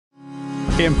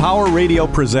Empower Radio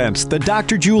presents The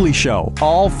Dr. Julie Show,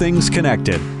 All Things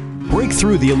Connected. Break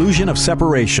through the illusion of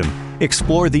separation,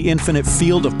 explore the infinite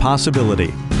field of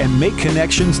possibility, and make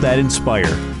connections that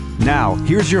inspire. Now,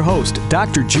 here's your host,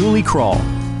 Dr. Julie Kroll.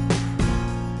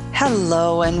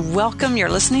 Hello and welcome. You're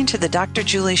listening to the Dr.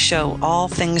 Julie Show, All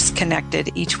Things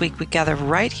Connected. Each week we gather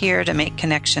right here to make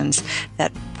connections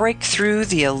that break through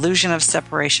the illusion of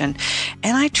separation.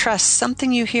 And I trust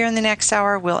something you hear in the next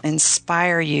hour will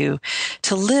inspire you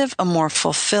to live a more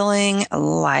fulfilling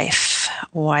life.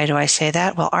 Why do I say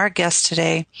that? Well, our guest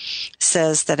today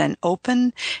says that an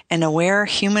open and aware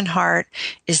human heart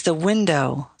is the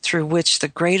window through which the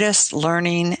greatest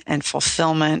learning and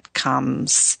fulfillment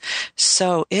comes.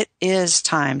 So it is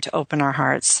time to open our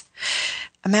hearts.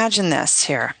 Imagine this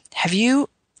here. Have you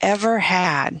ever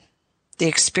had the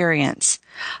experience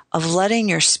of letting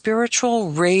your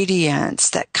spiritual radiance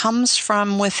that comes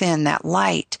from within, that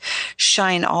light,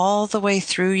 shine all the way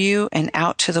through you and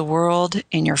out to the world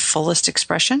in your fullest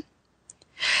expression?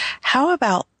 How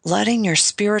about letting your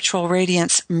spiritual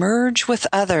radiance merge with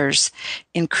others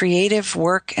in creative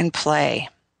work and play?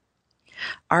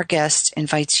 Our guest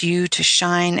invites you to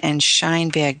shine and shine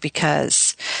big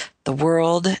because the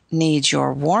world needs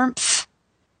your warmth,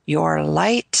 your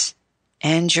light,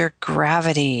 and your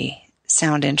gravity.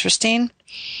 Sound interesting?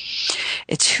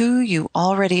 It's who you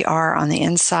already are on the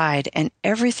inside, and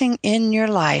everything in your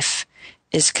life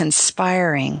is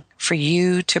conspiring for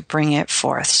you to bring it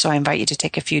forth. So I invite you to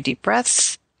take a few deep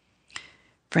breaths,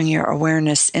 bring your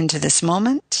awareness into this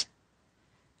moment,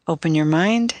 open your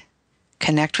mind,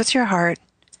 connect with your heart,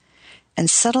 and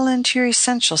settle into your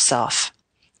essential self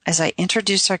as I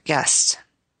introduce our guest.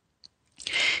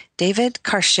 David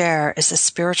Karcher is a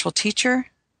spiritual teacher,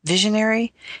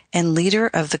 visionary, and leader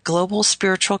of the global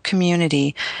spiritual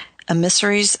community,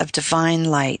 Emissaries of Divine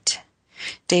Light.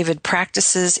 David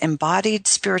practices embodied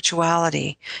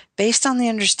spirituality based on the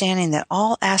understanding that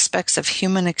all aspects of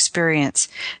human experience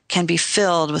can be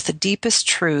filled with the deepest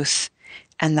truth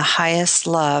and the highest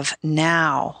love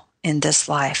now in this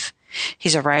life.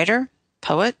 He's a writer,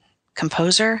 poet,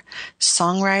 composer,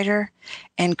 songwriter,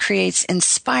 and creates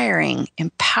inspiring,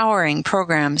 empowering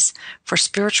programs for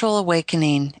spiritual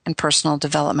awakening and personal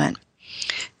development.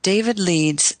 David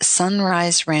leads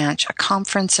Sunrise Ranch, a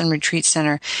conference and retreat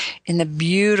center in the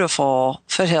beautiful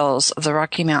foothills of the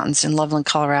Rocky Mountains in Loveland,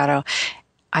 Colorado.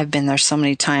 I've been there so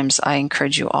many times. I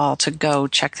encourage you all to go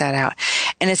check that out.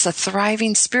 And it's a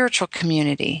thriving spiritual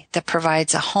community that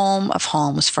provides a home of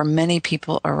homes for many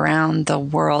people around the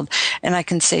world. And I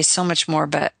can say so much more,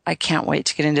 but I can't wait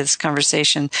to get into this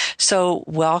conversation. So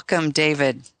welcome,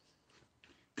 David.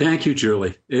 Thank you,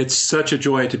 Julie. It's such a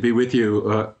joy to be with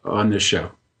you on this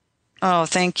show. Oh,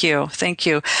 thank you. Thank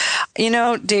you. You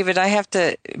know, David, I have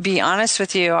to be honest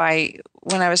with you.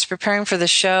 When I was preparing for the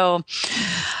show,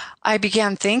 I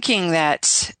began thinking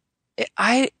that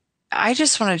I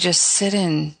just want to just sit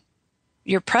in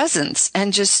your presence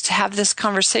and just have this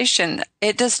conversation.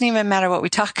 It doesn't even matter what we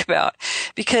talk about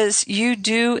because you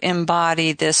do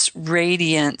embody this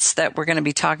radiance that we're going to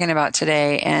be talking about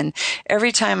today. And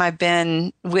every time I've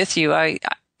been with you,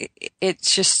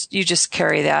 it's just, you just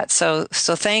carry that. So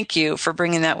thank you for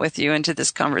bringing that with you into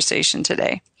this conversation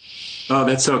today. Oh,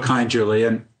 that's so kind, Julie.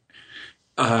 And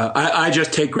I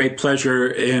just take great pleasure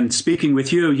in speaking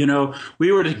with you. You know,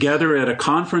 we were together at a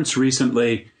conference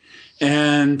recently,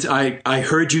 and I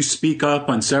heard you speak up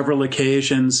on several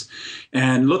occasions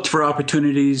and looked for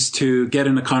opportunities to get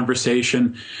in a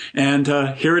conversation. And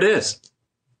here it is.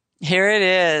 Here it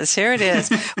is. Here it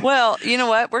is. Well, you know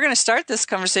what? We're going to start this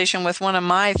conversation with one of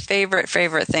my favorite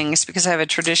things because I have a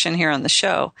tradition here on the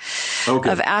show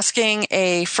of asking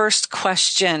a first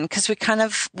question because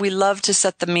we love to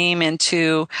set the meme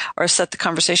into or set the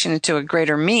conversation into a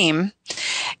greater meme.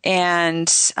 And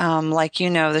like you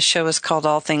know, the show is called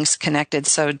All Things Connected.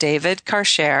 So David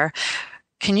Karcher,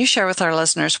 can you share with our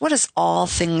listeners, what does All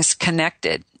Things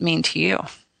Connected mean to you?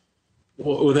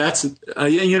 Well, that's,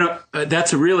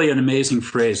 that's really an amazing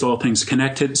phrase, all things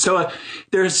connected. So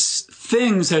there's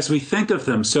things as we think of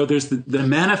them. So there's the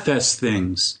manifest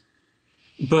things.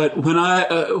 But when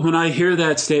I hear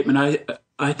that statement,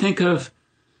 I think of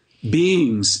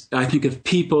beings, I think of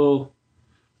people,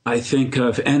 I think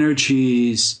of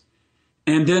energies,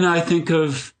 and then I think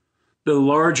of the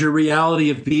larger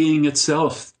reality of being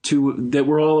itself that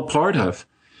we're all a part of.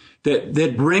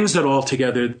 That brings it all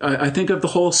together. I think of the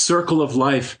whole circle of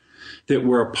life that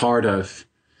we're a part of.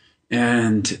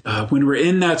 And when we're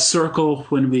in that circle,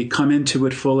 when we come into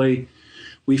it fully,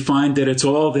 we find that it's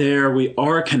all there. We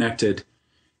are connected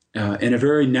in a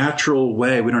very natural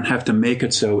way. We don't have to make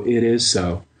it so. It is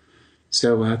so.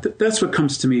 So that's what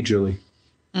comes to me, Julie.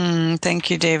 Thank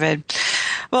you, David.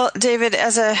 Well, David,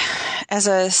 as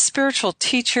a spiritual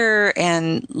teacher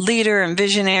and leader and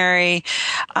visionary,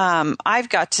 I've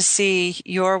got to see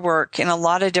your work in a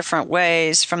lot of different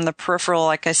ways from the peripheral.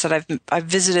 Like I said, I've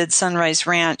visited Sunrise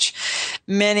Ranch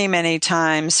many, many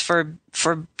times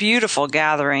for beautiful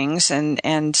gatherings,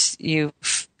 and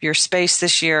your space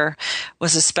this year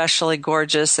was especially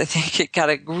gorgeous. I think it got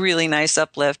a really nice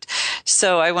uplift.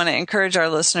 So I want to encourage our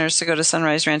listeners to go to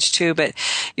Sunrise Ranch too. But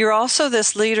you're also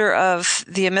this leader of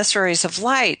the Emissaries of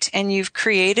Light, and you've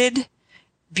created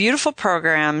beautiful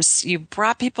programs. You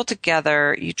brought people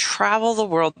together. You travel the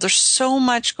world. There's so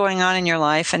much going on in your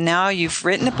life. And now you've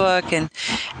written a book and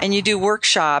you do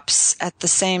workshops at the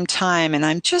same time. And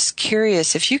I'm just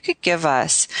curious if you could give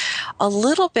us a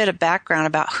little bit of background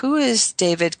about who is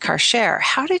David Karcher?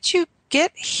 How did you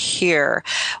get here?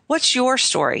 What's your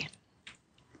story?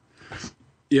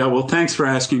 Yeah, well, thanks for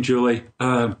asking, Julie.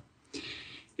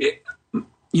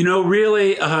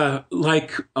 Really,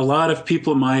 like a lot of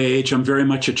people my age, I'm very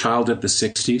much a child of the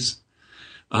 60s.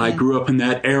 I grew up in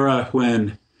that era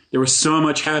when there was so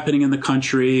much happening in the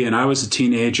country, and I was a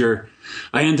teenager.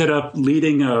 I ended up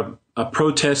leading a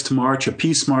protest march, a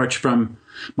peace march from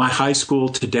my high school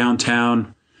to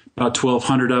downtown. About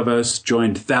 1,200 of us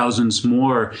joined thousands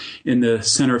more in the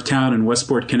center of town in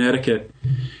Westport, Connecticut.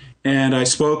 And I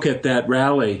spoke at that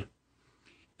rally.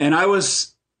 And I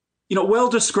was well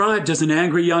described as an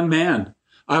angry young man.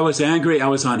 I was angry. I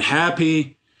was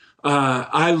unhappy.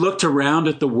 I looked around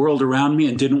at the world around me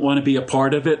and didn't want to be a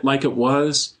part of it like it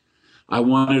was. I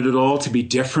wanted it all to be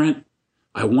different.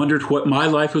 I wondered what my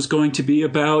life was going to be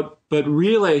about. But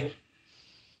really,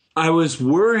 I was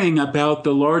worrying about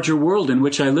the larger world in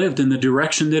which I lived and the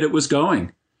direction that it was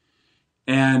going.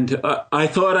 And I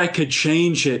thought I could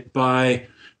change it by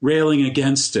railing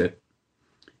against it.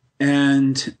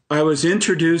 And I was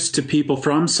introduced to people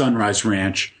from Sunrise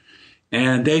Ranch,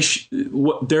 and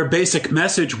their basic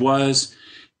message was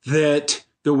that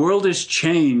the world has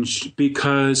changed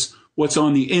because what's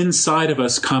on the inside of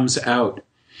us comes out,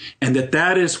 and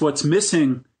that is what's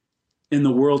missing in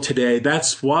the world today.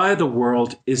 That's why the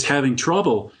world is having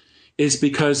trouble, is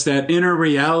because that inner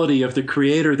reality of the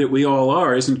creator that we all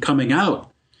are isn't coming out.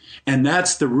 And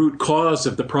that's the root cause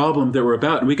of the problem that we're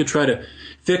about. And we could try to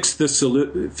fix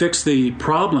the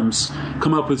problems,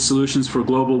 come up with solutions for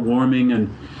global warming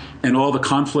and all the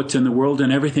conflict in the world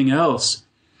and everything else.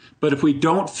 But if we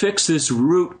don't fix this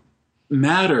root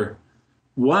matter,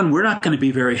 one, we're not going to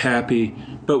be very happy,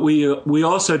 but we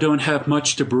also don't have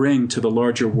much to bring to the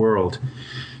larger world.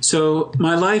 So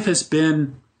my life has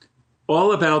been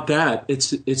all about that.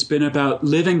 It's been about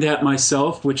living that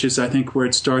myself, which is, I think, where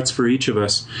it starts for each of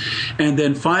us, and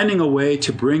then finding a way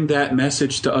to bring that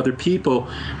message to other people,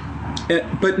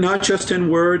 but not just in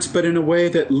words, but in a way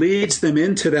that leads them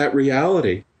into that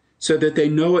reality so that they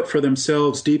know it for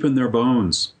themselves deep in their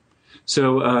bones.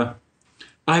 So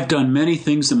I've done many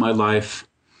things in my life.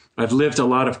 I've lived a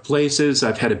lot of places.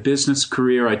 I've had a business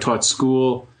career. I taught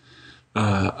school.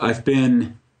 I've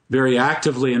been very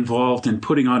actively involved in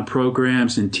putting on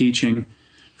programs and teaching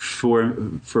for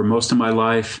most of my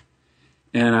life.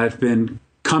 And I've been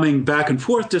coming back and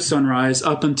forth to Sunrise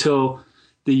up until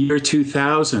the year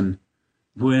 2000,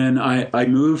 when I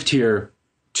moved here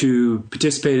to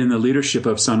participate in the leadership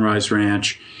of Sunrise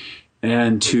Ranch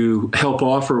and to help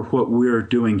offer what we're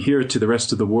doing here to the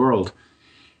rest of the world.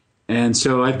 And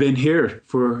so I've been here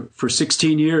for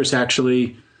 16 years,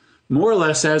 actually, more or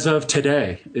less as of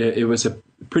today. It was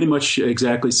pretty much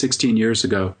exactly 16 years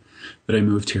ago that I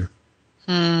moved here.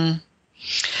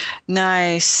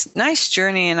 Nice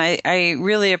journey. And I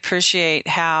really appreciate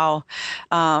how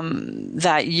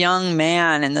that young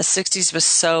man in the 60s was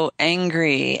so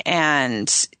angry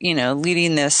and,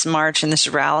 leading this march and this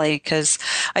rally, because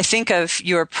I think of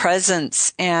your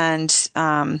presence, and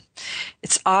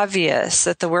it's obvious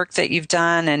that the work that you've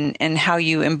done and how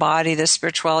you embody this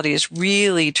spirituality has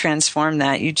really transformed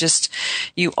that.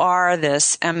 You are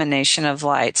this emanation of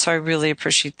light. So I really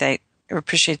appreciate that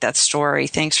story.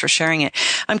 Thanks for sharing it.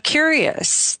 I'm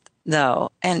curious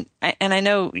though, and I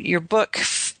know your book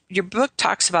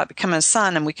talks about becoming a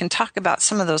son, and we can talk about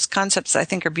some of those concepts I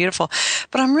think are beautiful,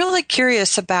 but I'm really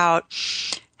curious about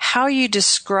how you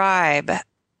describe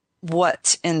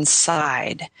what's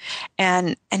inside,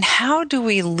 and how do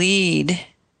we lead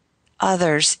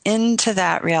others into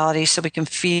that reality so we can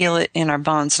feel it in our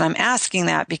bones. And I'm asking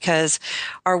that because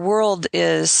our world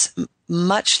is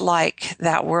much like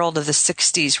that world of the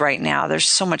 60s right now. There's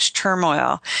so much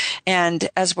turmoil. And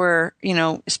as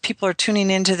as people are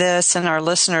tuning into this and our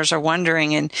listeners are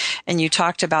wondering, and you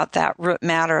talked about that root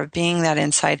matter of being that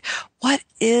inside, what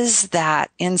is that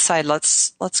inside?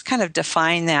 Let's kind of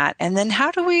define that. And then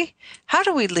how do we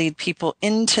lead people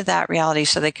into that reality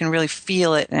so they can really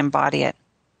feel it and embody it?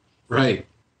 Right.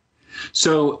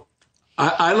 So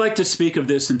I like to speak of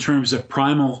this in terms of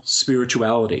primal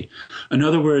spirituality. In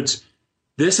other words,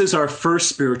 this is our first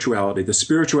spirituality, the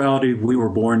spirituality we were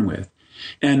born with.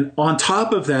 And on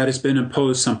top of that has been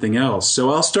imposed something else.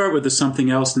 So I'll start with the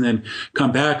something else and then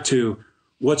come back to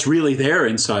what's really there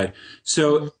inside.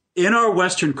 So in our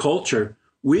Western culture,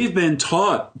 we've been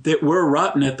taught that we're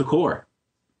rotten at the core.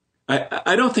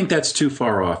 I don't think that's too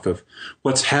far off of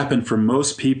what's happened for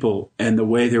most people and the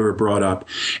way they were brought up.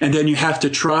 And then you have to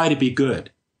try to be good.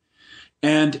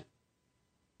 And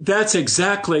that's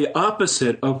exactly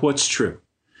opposite of what's true.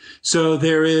 So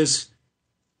there is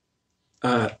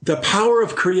the power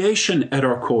of creation at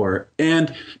our core.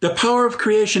 And the power of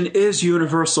creation is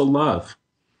universal love.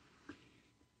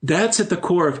 That's at the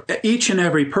core of each and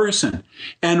every person.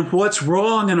 And what's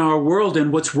wrong in our world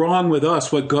and what's wrong with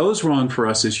us, what goes wrong for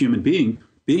us as human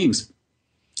beings,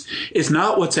 is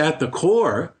not what's at the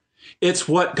core. It's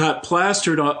what got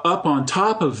plastered up on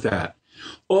top of that.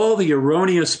 All the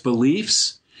erroneous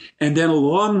beliefs, and then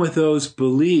along with those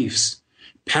beliefs,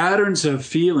 patterns of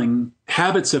feeling,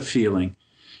 habits of feeling.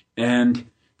 And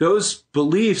those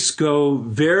beliefs go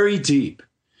very deep.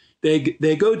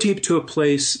 They go deep to a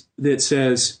place that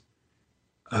says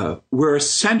we're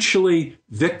essentially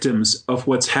victims of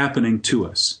what's happening to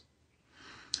us.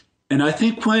 And I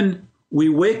think when we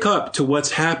wake up to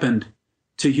what's happened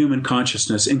to human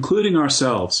consciousness, including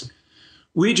ourselves,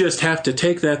 we just have to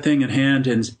take that thing in hand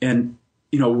and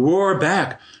roar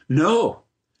back. No,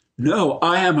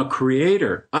 I am a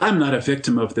creator. I'm not a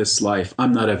victim of this life.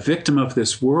 I'm not a victim of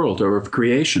this world or of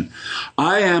creation.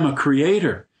 I am a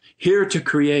creator. Here to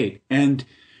create. And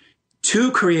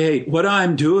to create, what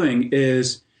I'm doing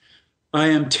is I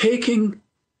am taking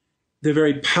the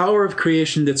very power of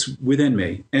creation that's within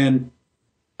me. And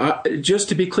just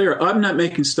to be clear, I'm not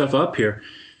making stuff up here.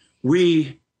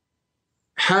 We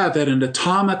have at an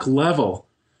atomic level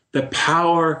the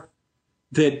power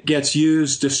that gets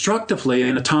used destructively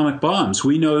in atomic bombs.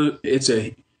 We know it's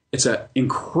an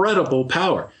incredible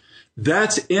power.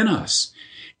 That's in us.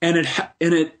 And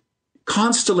it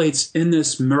constellates in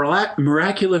this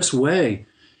miraculous way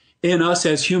in us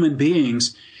as human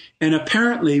beings. And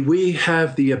apparently we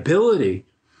have the ability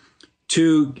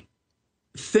to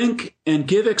think and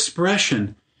give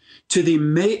expression to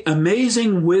the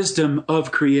amazing wisdom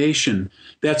of creation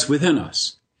that's within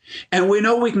us. And we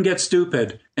know we can get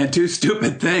stupid and do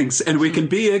stupid things, and we can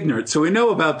be ignorant. So we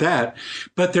know about that.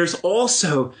 But there's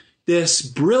also this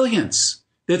brilliance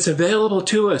that's available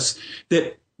to us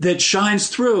that shines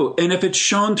through. And if it's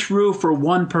shown through for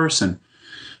one person,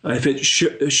 if it's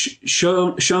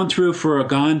shown through for a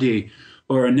Gandhi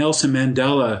or a Nelson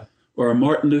Mandela or a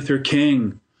Martin Luther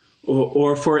King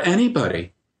or for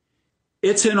anybody,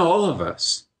 it's in all of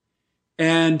us.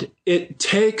 And it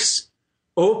takes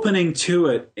opening to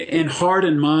it in heart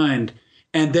and mind,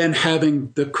 and then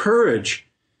having the courage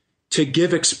to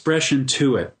give expression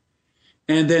to it.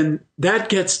 And then that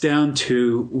gets down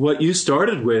to what you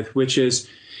started with, which is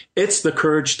it's the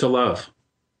courage to love.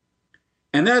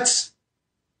 And that's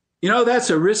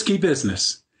a risky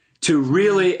business, to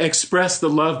really express the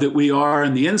love that we are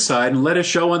on the inside and let it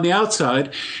show on the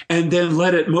outside, and then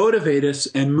let it motivate us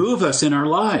and move us in our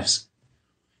lives.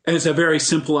 And it's a very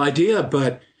simple idea,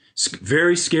 but it's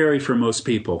very scary for most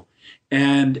people.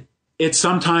 And it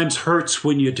sometimes hurts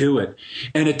when you do it.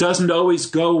 And it doesn't always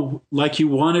go like you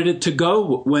wanted it to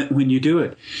go when you do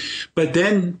it. But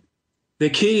then the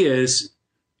key is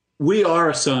we are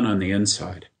a sun on the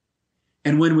inside.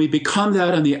 And when we become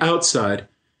that on the outside,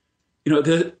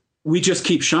 we just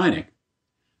keep shining.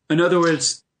 In other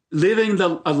words, living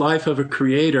a life of a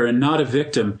creator and not a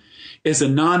victim is a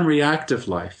non-reactive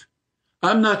life.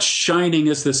 I'm not shining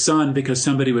as the sun because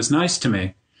somebody was nice to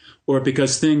me or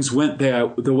because things went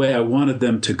the way I wanted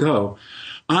them to go.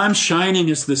 I'm shining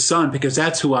as the sun because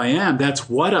that's who I am. That's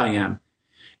what I am.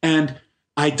 And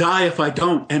I die if I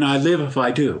don't, and I live if I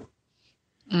do.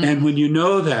 Mm. And when you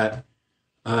know that,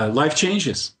 life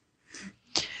changes.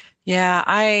 Yeah,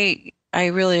 I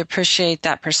really appreciate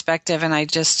that perspective. And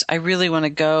I really want to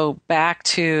go back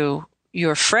to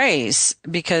your phrase,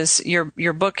 because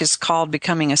your book is called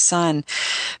Becoming a Sun.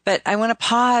 But I want to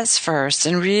pause first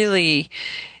and really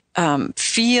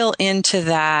feel into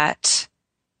that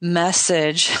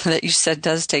message that you said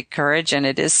does take courage, and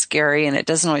it is scary and it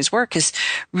doesn't always work, is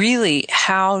really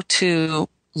how to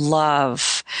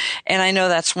love. And I know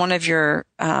that's one of your,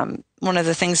 one of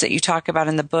the things that you talk about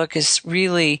in the book is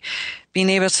really being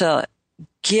able to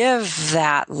give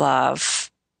that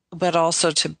love, but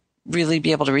also to really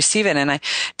be able to receive it. And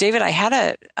David, I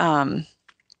had a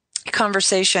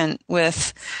conversation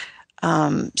with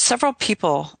several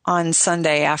people on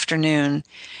Sunday afternoon,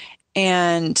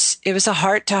 and it was a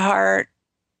heart-to-heart,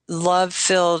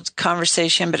 love-filled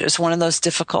conversation, but it was one of those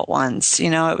difficult ones. You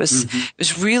know, it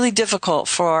was really difficult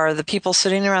for the people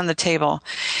sitting around the table.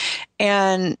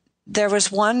 And there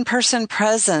was one person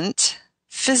present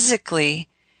physically,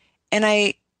 and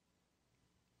I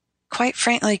quite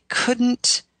frankly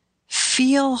couldn't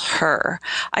feel her.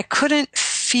 I couldn't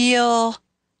feel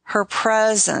her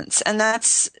presence. And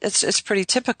it's pretty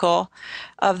typical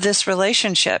of this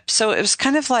relationship. So it was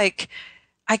kind of like,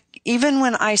 even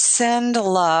when I send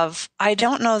love, I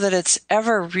don't know that it's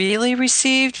ever really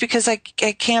received because I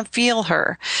can't feel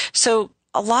her. So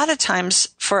a lot of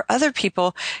times for other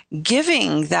people,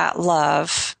 giving that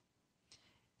love,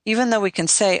 even though we can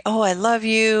say, oh, I love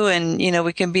you, and, you know,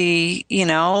 we can be, you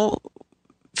know,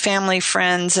 family,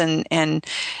 friends, and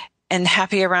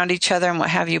happy around each other and what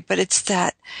have you, but it's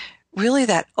that really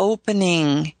that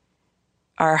opening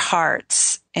our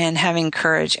hearts and having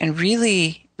courage and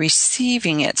really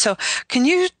receiving it. So can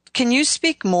you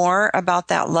speak more about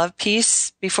that love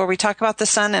piece before we talk about the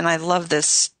sun? And I love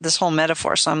this whole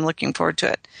metaphor, so I'm looking forward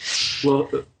to it. Well,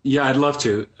 yeah, I'd love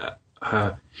to.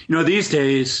 You know, these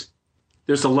days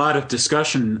there's a lot of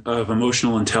discussion of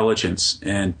emotional intelligence,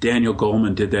 and Daniel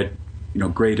Goleman did that, you know,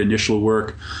 great initial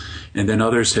work, and then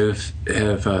others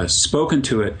have spoken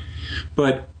to it.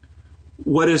 But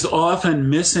what is often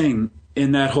missing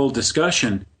in that whole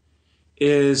discussion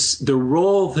is the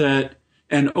role that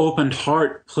an open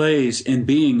heart plays in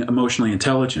being emotionally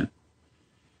intelligent.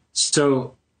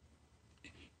 So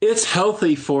it's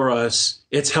healthy for us,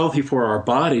 it's healthy for our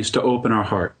bodies to open our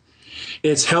heart.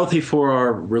 It's healthy for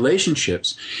our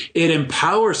relationships. It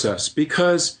empowers us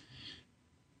because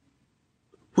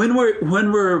when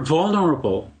we're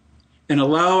vulnerable and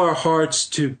allow our hearts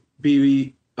to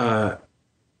be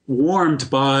warmed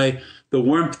by the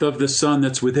warmth of the sun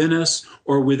that's within us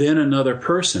or within another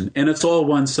person, and it's all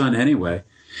one sun anyway.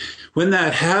 When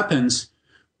that happens,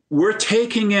 we're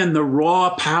taking in the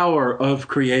raw power of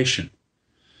creation,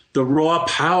 the raw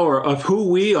power of who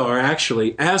we are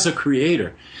actually as a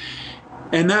creator.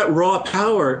 And that raw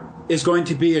power is going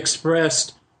to be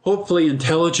expressed hopefully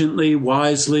intelligently,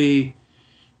 wisely,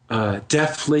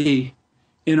 deftly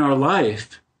in our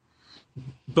life.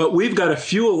 But we've got to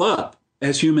fuel up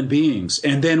as human beings,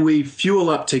 and then we fuel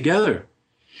up together.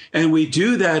 And we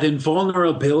do that in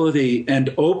vulnerability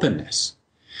and openness.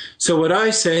 So what I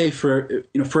say for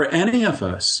any of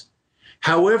us,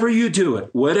 however you do it,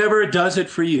 whatever does it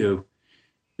for you,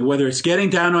 whether it's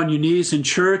getting down on your knees in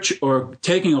church or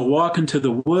taking a walk into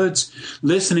the woods,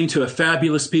 listening to a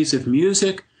fabulous piece of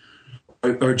music,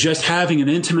 or just having an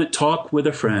intimate talk with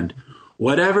a friend,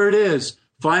 whatever it is,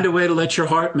 find a way to let your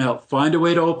heart melt, find a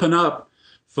way to open up,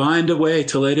 find a way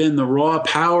to let in the raw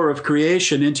power of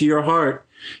creation into your heart,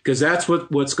 because that's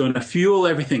what's going to fuel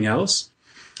everything else.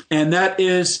 And that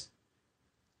is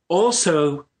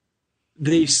also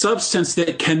the substance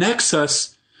that connects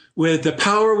us with the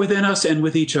power within us and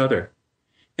with each other.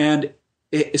 And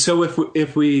so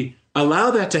if we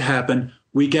allow that to happen,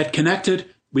 we get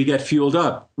connected, we get fueled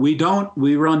up. We don't,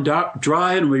 we run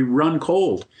dry and we run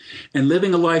cold. And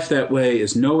living a life that way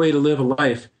is no way to live a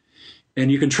life. And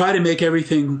you can try to make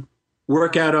everything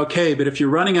work out okay, but if you're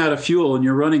running out of fuel and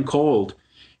you're running cold,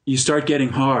 you start getting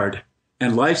hard,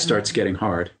 and life starts getting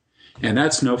hard. And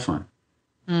that's no fun.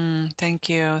 Thank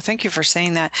you. Thank you for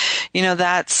saying that. You know,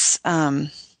 that's a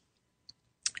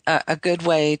good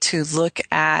way to look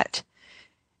at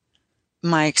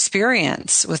my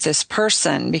experience with this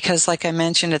person, because like I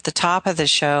mentioned at the top of the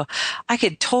show, I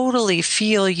could totally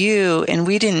feel you, and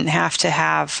we didn't have to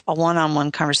have a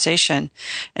one-on-one conversation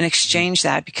and exchange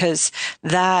that, because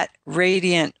that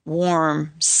radiant,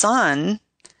 warm sun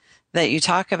that you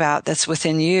talk about that's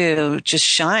within you just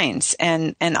shines,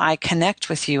 and I connect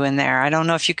with you in there. I don't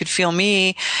know if you could feel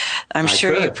me. I'm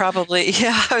sure you probably,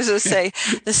 I was going to say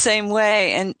the same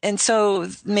way. And so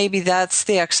maybe that's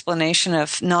the explanation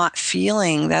of not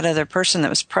feeling that other person that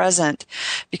was present,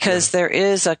 because there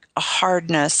is a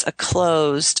hardness, a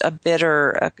closed, a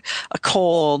bitter, a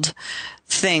cold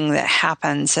thing that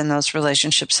happens in those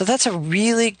relationships. So that's a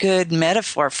really good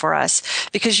metaphor for us,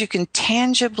 because you can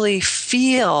tangibly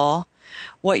feel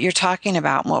what you're talking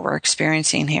about and what we're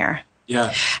experiencing here.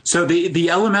 Yeah. So the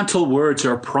elemental words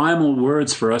are primal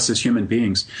words for us as human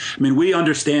beings. I mean, we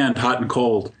understand hot and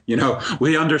cold.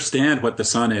 We understand what the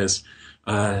sun is.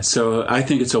 So I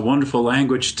think it's a wonderful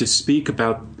language to speak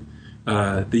about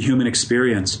the human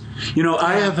experience.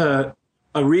 I have a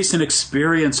recent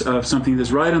experience of something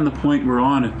that's right on the point we're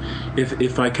on,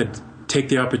 if I could take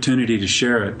the opportunity to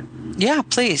share it. Yeah,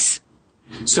 please.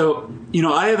 So,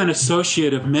 I have an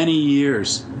associate of many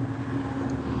years,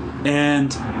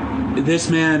 and this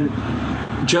man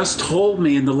just told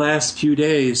me in the last few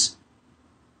days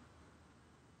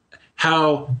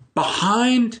how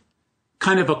behind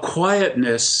kind of a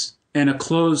quietness and a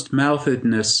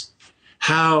closed-mouthedness,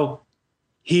 how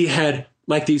he had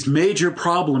like these major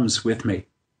problems with me.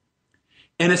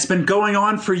 And it's been going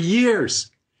on for years.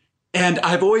 And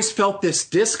I've always felt this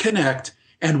disconnect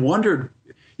and wondered,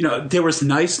 there was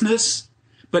niceness,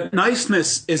 but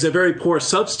niceness is a very poor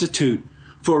substitute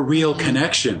for real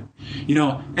connection,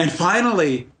 and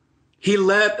finally he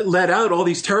let out all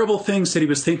these terrible things that he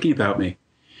was thinking about me.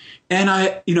 And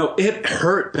it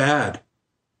hurt bad.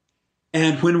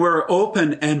 And when we're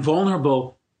open and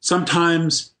vulnerable,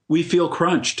 sometimes we feel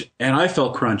crunched, and I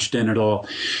felt crunched in it all.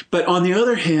 But on the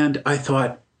other hand, I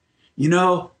thought,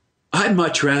 I'd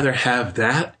much rather have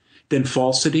that than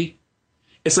falsity.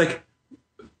 It's like,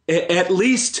 at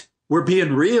least we're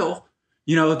being real.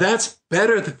 That's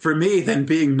better for me than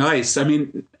being nice. I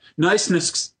mean,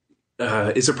 niceness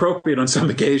is appropriate on some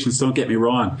occasions, don't get me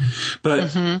wrong.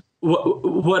 But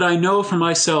what I know for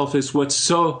myself is what's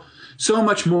so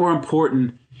much more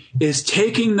important is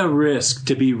taking the risk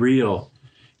to be real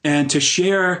and to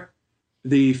share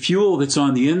the fuel that's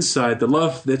on the inside, the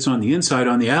love that's on the inside,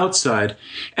 on the outside.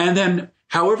 And then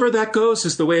however that goes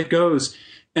is the way it goes.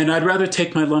 And I'd rather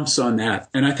take my lumps on that.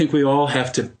 And I think we all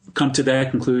have to come to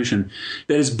that conclusion,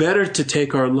 that it's better to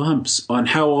take our lumps on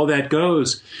how all that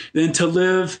goes than to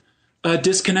live a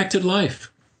disconnected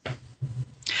life.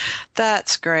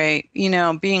 That's great.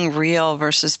 Being real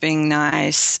versus being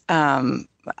nice.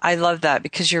 I love that,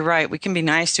 because you're right. We can be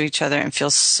nice to each other and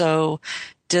feel so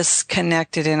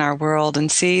disconnected in our world.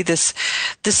 And see, this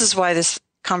is why this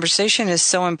conversation is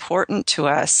so important to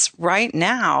us right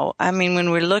now. I mean,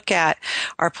 when we look at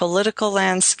our political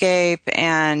landscape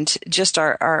and just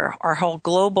our whole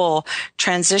global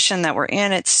transition that we're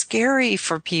in, it's scary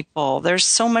for people. There's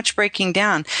so much breaking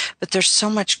down, but there's so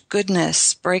much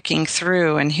goodness breaking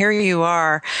through. And here you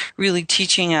are really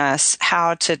teaching us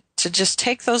how to just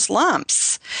take those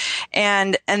lumps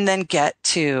and then get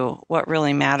to what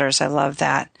really matters. I love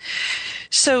that.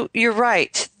 So you're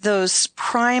right. Those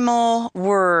primal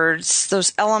words,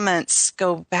 those elements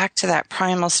go back to that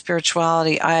primal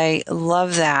spirituality. I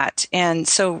love that. And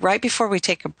so right before we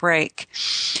take a break,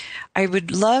 I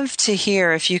would love to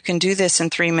hear, if you can do this in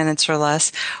 3 minutes or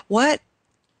less,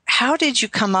 how did you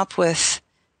come up with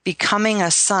becoming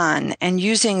a sun and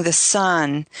using the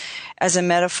sun as a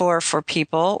metaphor for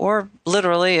people, or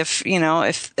literally if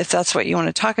that's what you want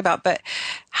to talk about. But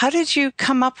how did you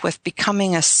come up with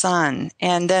becoming a sun?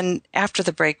 And then after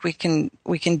the break, we can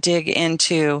dig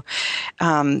into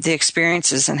the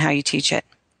experiences and how you teach it.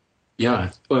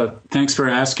 Yeah. Well, thanks for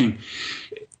asking.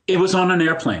 It was on an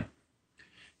airplane,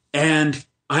 and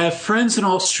I have friends in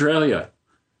Australia,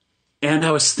 and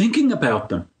I was thinking about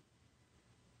them,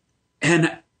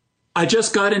 and I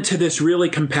just got into this really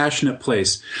compassionate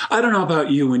place. I don't know about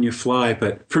you when you fly,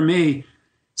 but for me,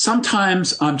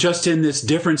 sometimes I'm just in this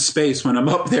different space when I'm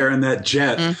up there in that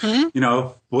jet,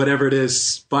 whatever it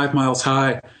is, 5 miles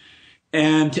high.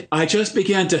 And I just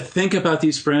began to think about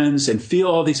these friends and feel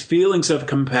all these feelings of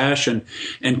compassion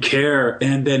and care.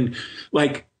 And then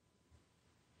like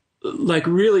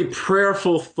really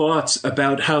prayerful thoughts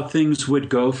about how things would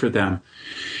go for them.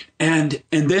 And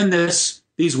then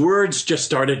these words just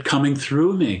started coming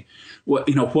through me. What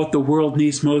the world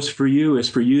needs most for you is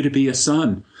for you to be a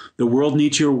sun. The world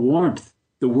needs your warmth.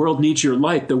 The world needs your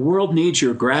light. The world needs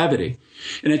your gravity.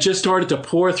 And it just started to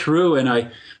pour through, and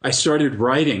I started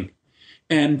writing.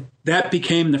 And that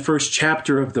became the first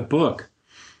chapter of the book.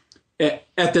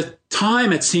 At the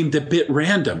time, it seemed a bit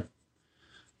random.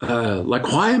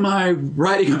 Why am I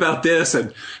writing about this?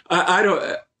 And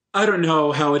I don't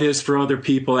know how it is for other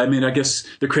people. I mean, I guess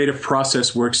the creative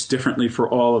process works differently for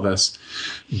all of us.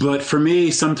 But for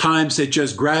me, sometimes it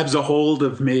just grabs a hold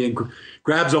of me and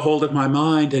grabs a hold of my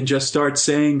mind and just starts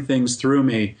saying things through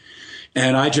me.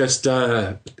 And I just,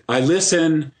 I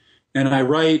listen and I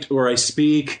write or I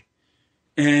speak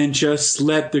and just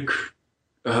let the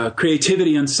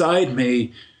creativity inside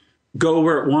me go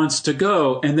where it wants to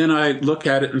go. And then I look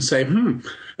at it and say,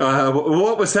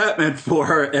 what was that meant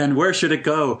for? And where should it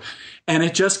go? And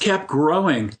it just kept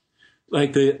growing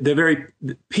like the very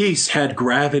piece had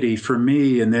gravity for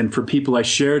me and then for people I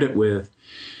shared it with.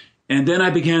 And then I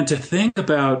began to think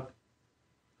about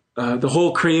the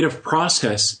whole creative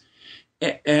process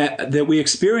that we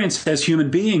experience as human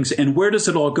beings, and where does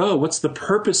it all go? What's the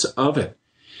purpose of it?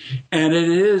 And it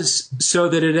is so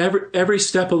that at every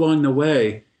step along the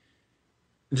way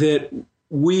that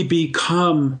we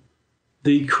become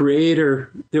the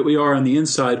creator that we are on the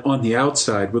inside, on the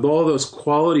outside, with all those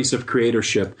qualities of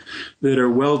creatorship that are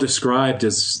well described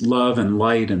as love and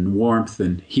light and warmth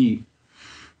and heat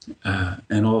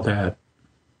and all that.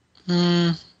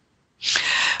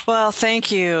 Well,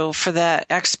 thank you for that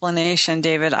explanation,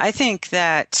 David. I think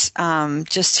that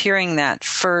just hearing that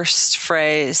first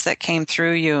phrase that came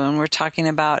through you, and we're talking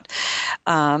about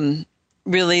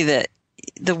really that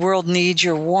the world needs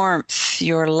your warmth,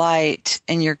 your light,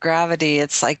 and your gravity.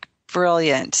 It's like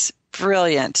brilliant.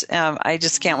 I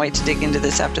just can't wait to dig into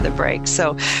this after the break.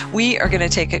 So we are going to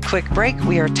take a quick break.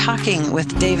 We are talking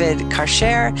with David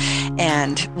Karcher,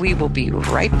 and we will be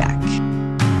right back.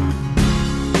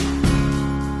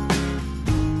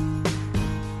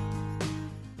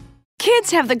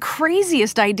 Kids have the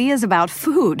craziest ideas about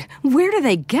food. Where do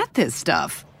they get this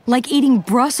stuff? Like eating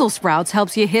Brussels sprouts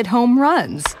helps you hit home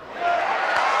runs.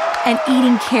 And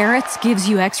eating carrots gives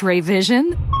you X-ray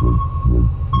vision.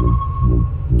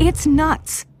 It's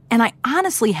nuts. And I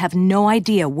honestly have no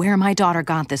idea where my daughter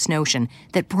got this notion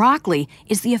that broccoli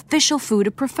is the official food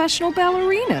of professional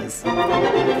ballerinas.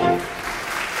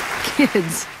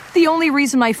 Kids, the only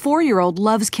reason my 4-year-old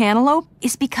loves cantaloupe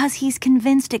is because he's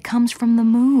convinced it comes from the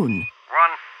moon.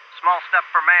 Run, small step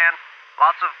for man,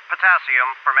 lots of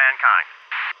potassium for mankind.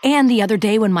 And the other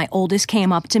day when my oldest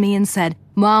came up to me and said,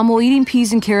 "Mom, will eating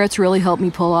peas and carrots really help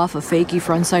me pull off a fakey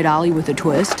frontside ollie with a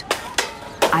twist?"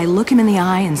 I look him in the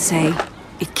eye and say,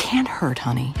 "It can't hurt,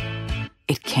 honey.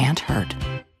 It can't hurt."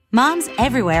 Moms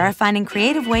everywhere are finding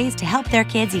creative ways to help their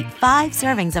kids eat 5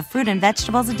 servings of fruit and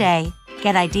vegetables a day.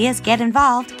 Get ideas, get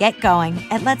involved, get going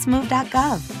at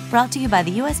letsmove.gov. Brought to you by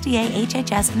the USDA,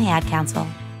 HHS, and the Ad Council.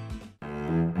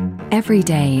 Every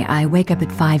day, I wake up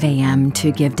at 5 a.m.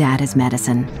 to give Dad his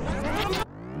medicine.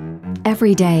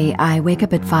 Every day, I wake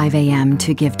up at 5 a.m.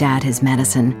 to give Dad his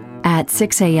medicine. At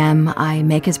 6 a.m., I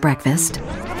make his breakfast.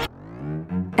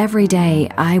 Every day,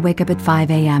 I wake up at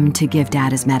 5 a.m. to give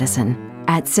Dad his medicine.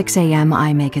 At 6 a.m.,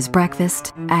 I make his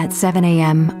breakfast. At 7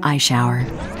 a.m., I shower.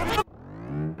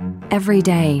 Every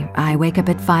day, I wake up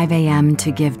at 5 a.m.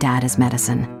 to give Dad his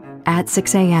medicine. At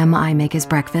 6 a.m., I make his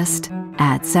breakfast.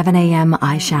 At 7 a.m.,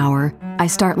 I shower. I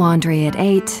start laundry at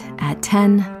 8. At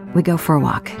 10, we go for a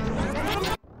walk.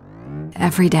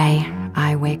 Every day,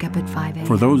 I wake up at 5 a.m.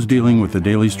 For those dealing with the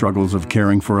daily struggles of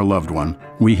caring for a loved one,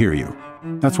 we hear you.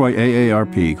 That's why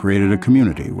AARP created a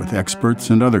community with experts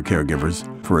and other caregivers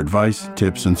for advice,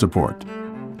 tips, and support.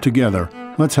 Together,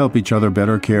 let's help each other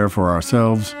better care for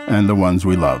ourselves and the ones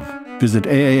we love. Visit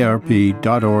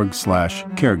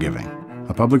aarp.org/caregiving.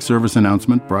 A public service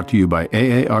announcement brought to you by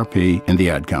AARP and the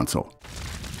Ad Council.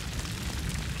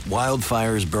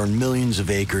 Wildfires burn millions of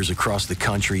acres across the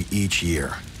country each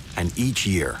year. And each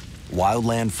year,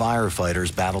 wildland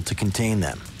firefighters battle to contain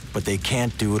them, but they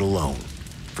can't do it alone.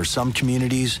 For some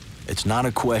communities, it's not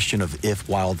a question of if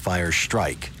wildfires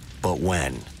strike, but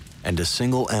when. And a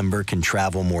single ember can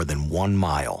travel more than 1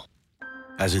 mile.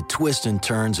 As it twists and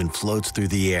turns and floats through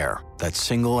the air, that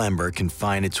single ember can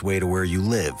find its way to where you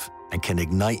live and can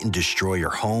ignite and destroy your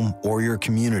home or your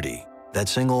community. That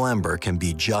single ember can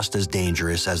be just as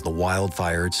dangerous as the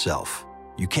wildfire itself.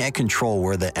 You can't control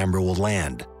where the ember will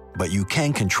land, but you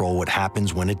can control what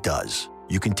happens when it does.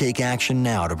 You can take action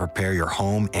now to prepare your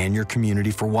home and your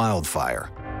community for wildfire.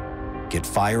 Get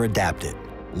fire adapted.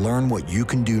 Learn what you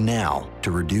can do now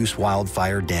to reduce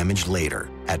wildfire damage later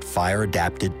at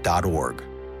fireadapted.org.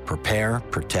 Prepare,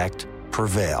 protect,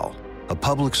 prevail. A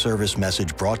public service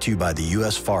message brought to you by the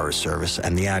U.S. Forest Service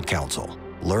and the Ad Council.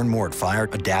 Learn more at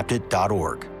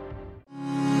fireadapted.org.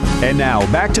 And now,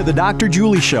 back to the Dr.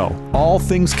 Julie Show, all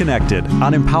things connected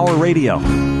on Empower Radio.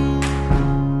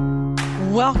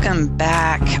 Welcome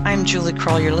back. I'm Julie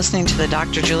Kroll. You're listening to the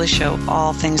Dr. Julie Show,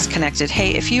 all things connected.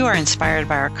 Hey, if you are inspired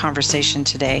by our conversation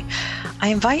today, I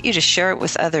invite you to share it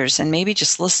with others and maybe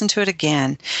just listen to it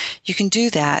again. You can do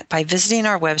that by visiting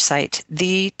our website,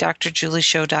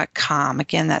 thedrjulieshow.com.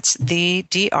 Again, that's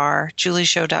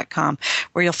thedrjulieshow.com,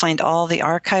 where you'll find all the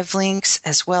archive links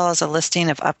as well as a listing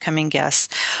of upcoming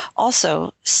guests.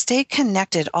 Also, stay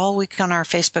connected all week on our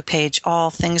Facebook page,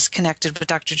 All Things Connected with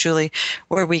Dr. Julie,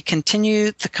 where we continue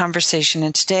the conversation.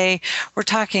 And today we're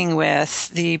talking with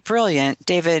the brilliant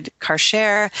David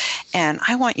Karcher, and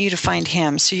I want you to find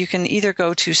him. So you can either either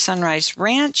go to Sunrise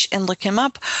Ranch and look him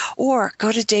up, or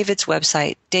go to David's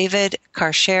website,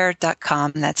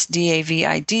 davidkarchere.com. That's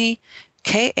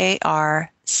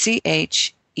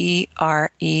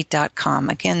DavidKarchere.com.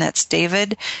 Again, that's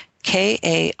David,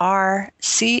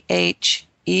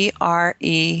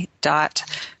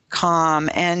 KarChere.com.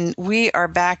 And we are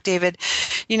back, David.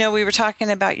 You know, we were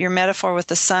talking about your metaphor with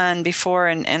the sun before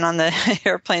and on the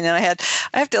airplane, and I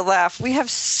have to laugh. We have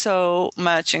so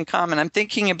much in common. I'm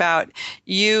thinking about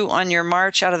you on your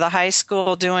march out of the high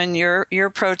school doing your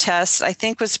protest. I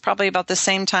think was probably about the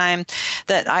same time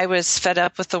that I was fed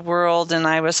up with the world, and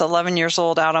I was 11 years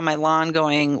old out on my lawn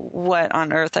going, what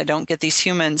on earth? I don't get these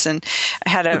humans. And I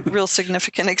had a real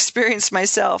significant experience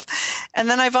myself. And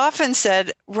then I've often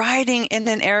said, riding in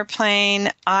an airplane,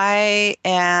 I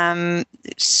am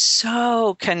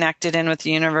so connected in with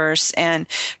the universe, and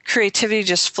creativity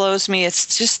just flows me.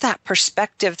 It's just that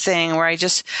perspective thing where I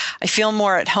feel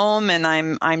more at home, and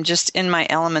I'm just in my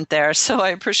element there. So I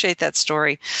appreciate that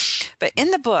story. But in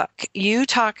the book, you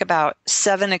talk about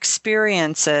 7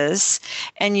 experiences,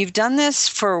 and you've done this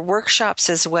for workshops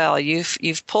as well.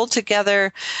 You've pulled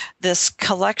together this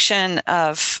collection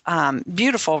of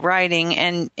beautiful writing,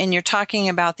 and you're talking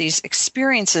about these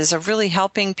experiences of really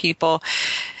helping people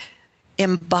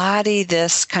embody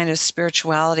this kind of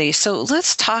spirituality. So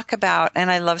let's talk about,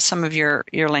 and I love some of your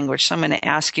language, so I'm going to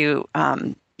ask you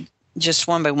just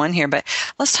one by one here, but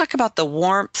let's talk about the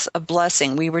warmth of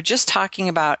blessing. We were just talking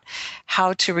about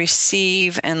how to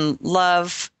receive and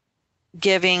love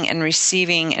giving and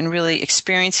receiving and really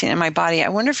experiencing it in my body. I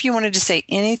wonder if you wanted to say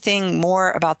anything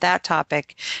more about that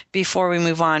topic before we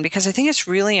move on, because I think it's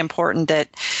really important that,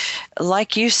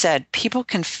 like you said, people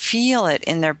can feel it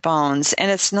in their bones.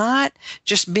 And it's not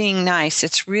just being nice.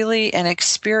 It's really an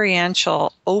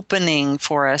experiential opening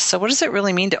for us. So what does it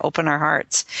really mean to open our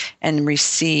hearts and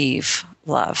receive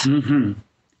love? Mm-hmm.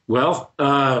 Well,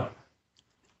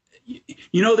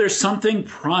 there's something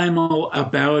primal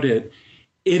about it.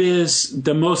 It is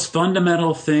the most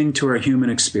fundamental thing to our human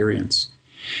experience.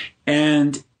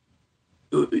 And,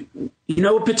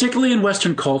 particularly in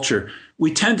Western culture,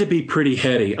 we tend to be pretty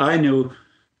heady. I know,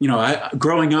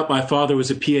 growing up, my father was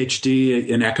a PhD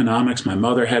in economics. My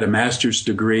mother had a master's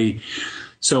degree.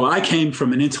 So I came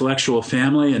from an intellectual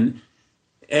family,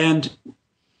 and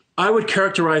I would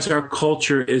characterize our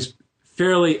culture as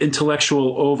fairly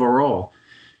intellectual overall.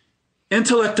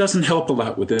 Intellect doesn't help a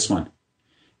lot with this one.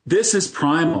 This is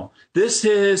primal. This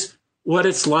is what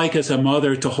it's like as a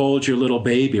mother to hold your little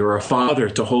baby, or a father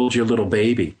to hold your little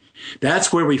baby.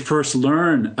 That's where we first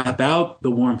learn about the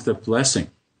warmth of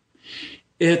blessing.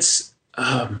 It's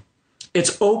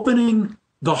opening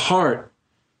the heart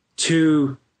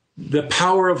to the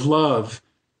power of love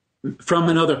from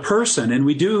another person. And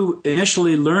we do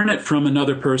initially learn it from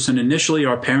another person, initially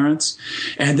our parents,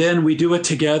 and then we do it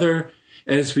together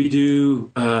as we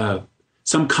do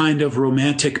some kind of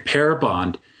romantic pair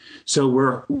bond.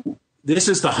 So this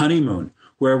is the honeymoon,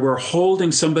 where we're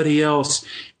holding somebody else,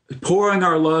 pouring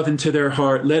our love into their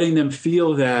heart, letting them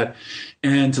feel that,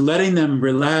 and letting them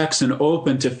relax and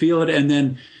open to feel it, and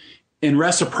then in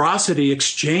reciprocity,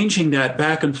 exchanging that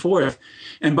back and forth.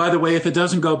 And by the way, if it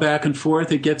doesn't go back and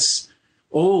forth, it gets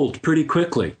old pretty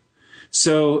quickly.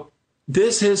 So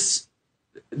this is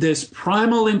this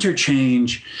primal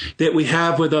interchange that we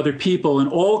have with other people in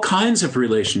all kinds of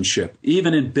relationship,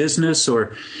 even in business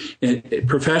or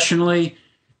professionally.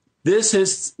 This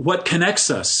is what connects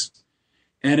us.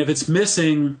 And if it's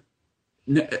missing,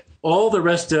 all the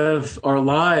rest of our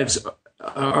lives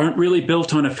aren't really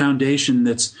built on a foundation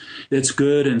that's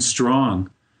good and strong.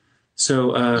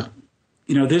 So,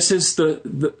 this is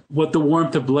what the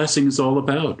warmth of blessing is all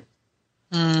about.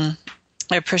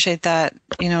 I appreciate that.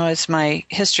 It's my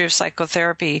history of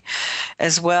psychotherapy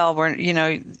as well, where,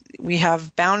 we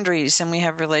have boundaries and we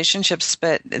have relationships,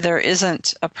 but there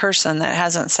isn't a person that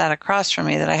hasn't sat across from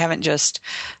me that I haven't just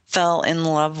fell in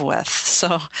love with.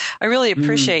 So I really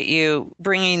appreciate you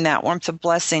bringing that warmth of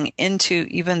blessing into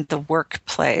even the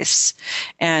workplace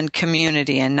and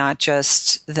community, and not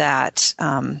just that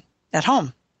at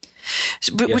home.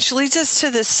 Which leads us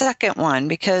to the second one,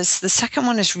 because the second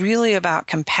one is really about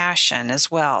compassion as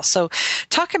well. So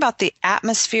talk about the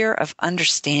atmosphere of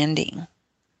understanding.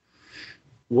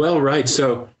 Well, right.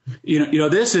 So,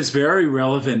 this is very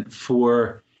relevant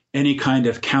for any kind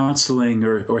of counseling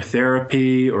or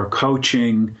therapy or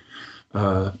coaching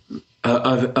of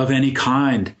any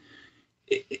kind.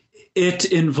 It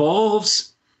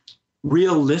involves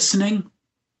real listening.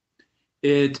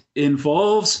 It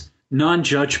involves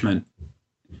non-judgment.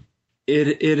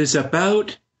 It is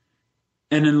about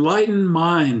an enlightened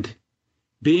mind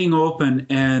being open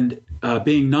and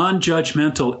being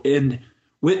non-judgmental in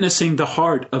witnessing the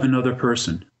heart of another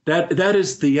person. That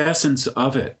is the essence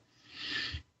of it.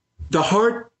 The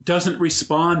heart doesn't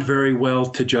respond very well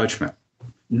to judgment.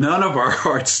 None of our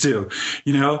hearts do,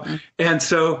 And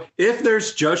so if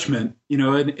there's judgment,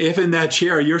 and if in that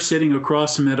chair you're sitting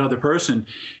across from that other person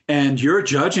and you're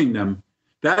judging them,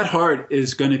 that heart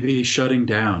is going to be shutting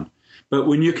down. But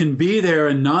when you can be there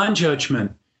in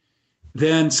non-judgment,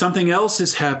 then something else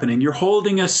is happening. You're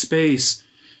holding a space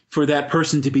for that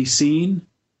person to be seen,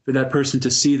 for that person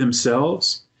to see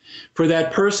themselves, for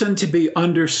that person to be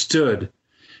understood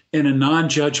in a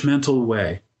non-judgmental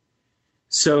way.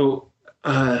 So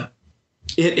it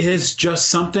is just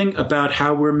something about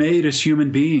how we're made as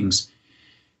human beings,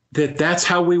 that's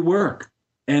how we work.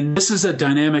 And this is a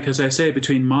dynamic, as I say,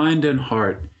 between mind and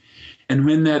heart. And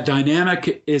when that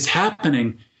dynamic is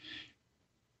happening,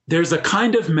 there's a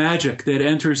kind of magic that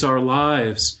enters our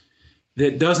lives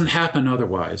that doesn't happen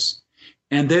otherwise.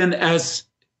 And then as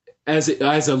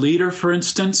a leader, for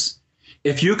instance,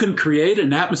 if you can create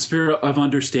an atmosphere of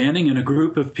understanding in a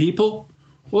group of people,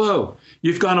 whoa,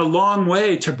 you've gone a long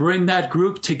way to bring that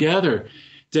group together,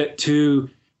 to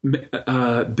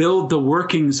build the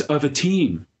workings of a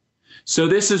team. So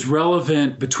this is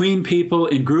relevant between people,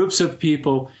 in groups of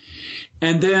people,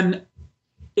 and then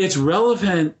it's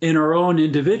relevant in our own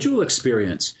individual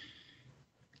experience.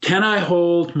 Can I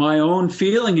hold my own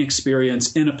feeling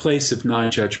experience in a place of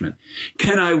non-judgment?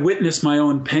 Can I witness my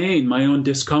own pain, my own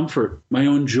discomfort, my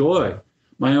own joy,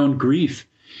 my own grief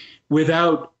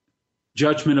without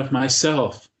judgment of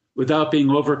myself, without being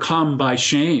overcome by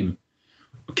shame?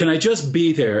 Can I just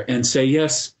be there and say,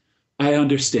 yes, I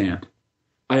understand.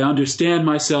 I understand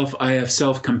myself. I have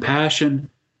self-compassion,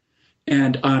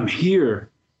 and I'm here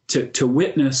to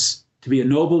witness, to be a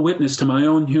noble witness to my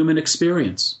own human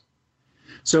experience.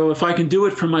 So if I can do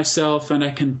it for myself, and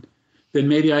then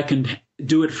maybe I can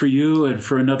do it for you and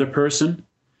for another person.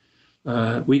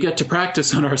 We get to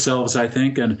practice on ourselves, I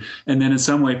think, and then in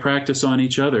some way practice on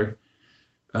each other.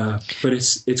 But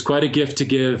it's quite a gift to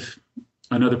give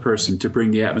another person, to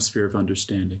bring the atmosphere of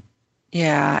understanding.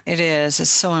 Yeah, it is. It's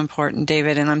so important,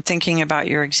 David. And I'm thinking about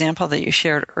your example that you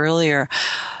shared earlier.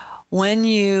 When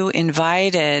you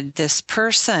invited this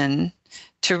person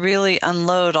to really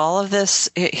unload all of this,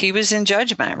 he was in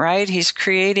judgment, right? He's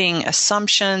creating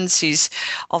assumptions. He's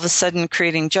all of a sudden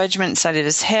creating judgment inside of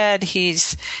his head.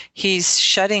 He's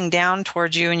shutting down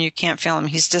towards you, and you can't feel him.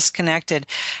 He's disconnected.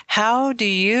 How do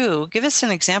you, give us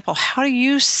an example, how do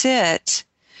you sit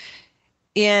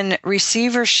in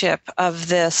receivership of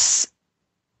this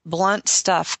blunt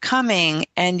stuff coming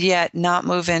and yet not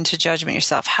move into judgment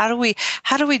yourself? How do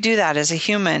we do that as a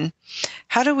human?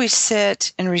 How do we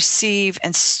sit and receive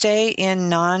and stay in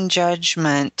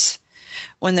non-judgment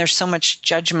when there's so much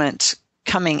judgment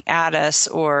coming at us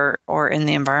or in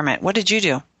the environment? What did you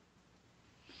do?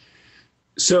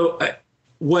 So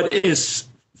what is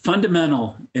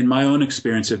fundamental in my own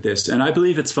experience of this, and I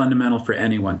believe it's fundamental for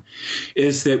anyone,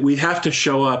 is that we have to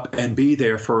show up and be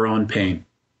there for our own pain.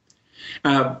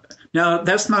 Now,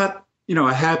 that's not,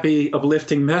 a happy,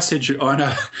 uplifting message on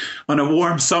a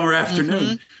warm summer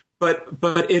afternoon, but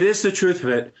it is the truth of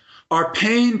it. Our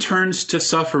pain turns to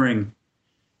suffering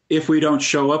if we don't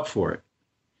show up for it.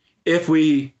 If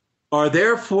we are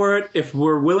there for it, if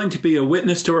we're willing to be a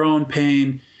witness to our own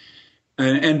pain,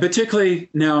 and particularly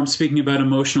now I'm speaking about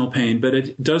emotional pain, but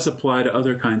it does apply to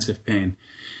other kinds of pain.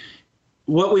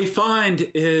 What we find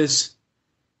is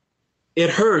it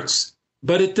hurts,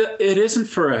 but it isn't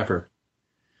forever.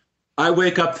 I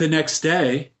wake up the next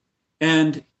day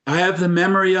and I have the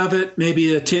memory of it,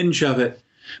 maybe a tinge of it,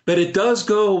 but it does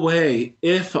go away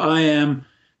if I am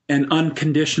an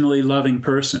unconditionally loving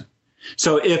person.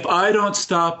 So if I don't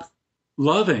stop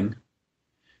loving,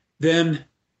 then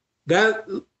that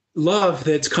love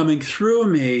that's coming through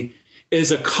me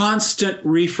is a constant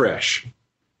refresh.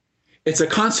 It's a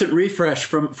constant refresh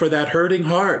for that hurting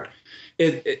heart.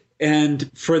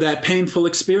 And for that painful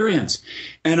experience.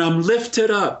 And I'm lifted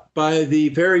up by the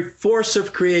very force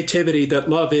of creativity that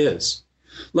love is.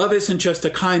 Love isn't just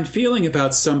a kind feeling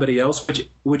about somebody else,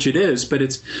 which it is, but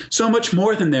it's so much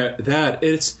more than that.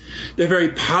 It's the very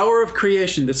power of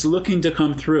creation that's looking to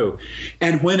come through.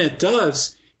 And when it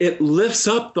does, it lifts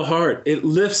up the heart. It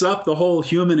lifts up the whole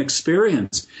human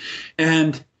experience.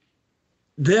 And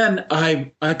then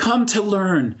I come to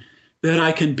learn that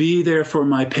I can be there for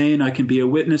my pain. I can be a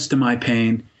witness to my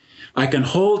pain. I can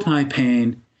hold my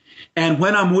pain. And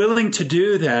when I'm willing to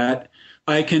do that,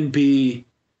 I can be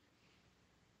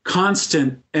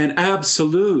constant and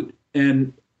absolute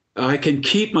and I can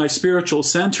keep my spiritual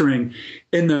centering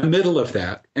in the middle of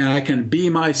that, and I can be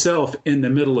myself in the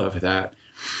middle of that.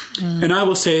 And I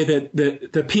will say that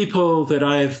the people that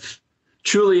I've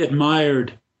truly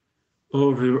admired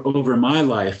over my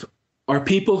life are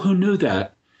people who knew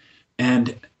that.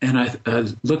 And I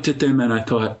looked at them and I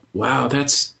thought, wow,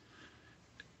 that's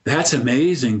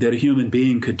amazing that a human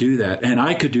being could do that. And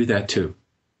I could do that too.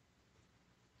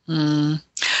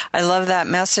 I love that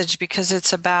message because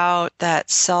it's about that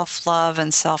self-love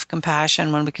and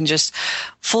self-compassion when we can just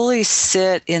fully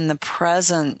sit in the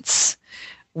presence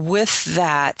with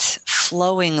that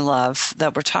flowing love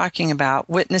that we're talking about,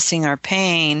 witnessing our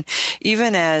pain,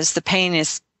 even as the pain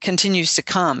continues to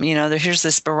come. Here's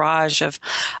this barrage of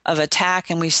attack,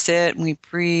 and we sit and we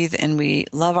breathe and we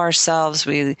love ourselves.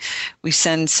 We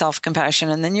send self-compassion,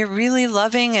 and then you're really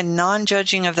loving and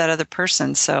non-judging of that other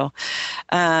person. So,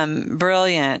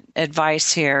 brilliant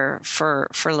advice here for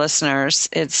listeners.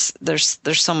 There's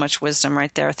so much wisdom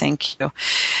right there. Thank you.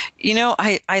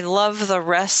 I love the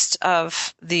rest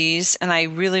of these, and I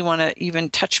really want to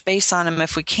even touch base on them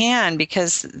if we can,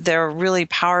 because they're really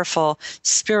powerful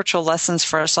spiritual lessons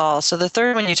for us all. So the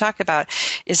third one you talk about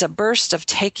is a burst of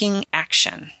taking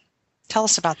action. Tell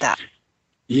us about that.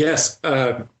 Yes.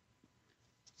 Wouldn't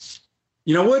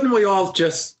we all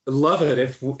just love it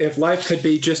if life could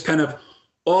be just kind of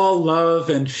all love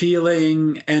and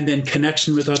feeling and then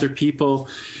connection with other people,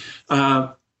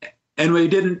 and we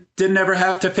didn't ever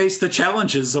have to face the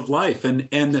challenges of life and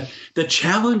the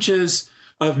challenges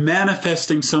of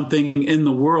manifesting something in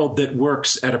the world that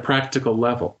works at a practical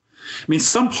level. I mean,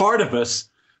 some part of us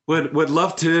would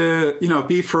love to,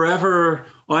 be forever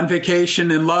on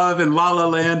vacation in love and La La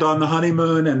Land on the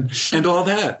honeymoon and all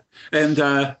that. And,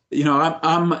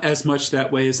 I'm as much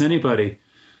that way as anybody.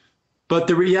 But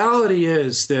the reality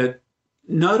is that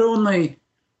not only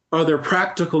are there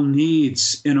practical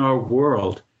needs in our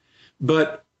world,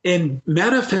 but in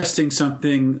manifesting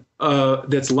something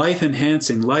that's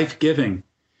life-enhancing, life-giving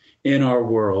in our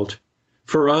world,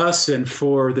 for us and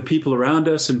for the people around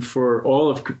us and for all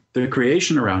of the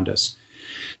creation around us,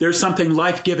 there's something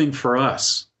life-giving for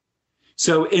us.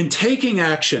 So in taking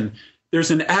action,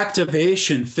 there's an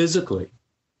activation physically.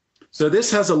 So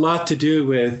this has a lot to do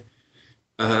with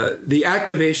the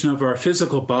activation of our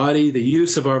physical body, the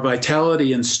use of our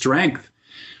vitality and strength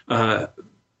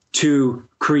to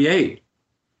create.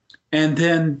 And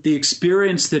then the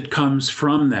experience that comes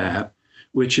from that,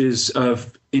 which is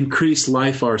of increased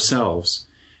life ourselves.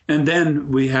 And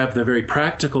then we have the very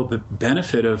practical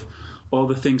benefit of all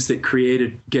the things that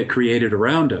get created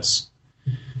around us.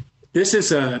 This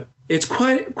is it's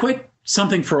quite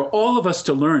something for all of us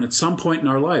to learn at some point in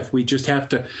our life. We just have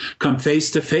to come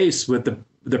face to face with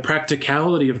the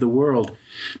practicality of the world.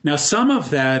 Now, some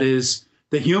of that is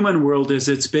the human world as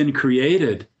it's been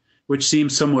created, which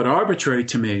seems somewhat arbitrary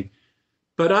to me.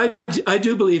 But I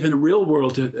do believe in a real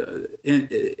world,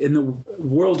 in the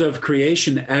world of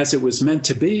creation as it was meant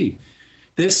to be.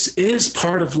 This is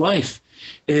part of life,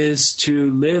 is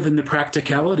to live in the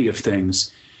practicality of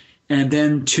things, and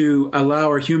then to allow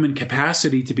our human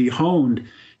capacity to be honed,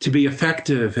 to be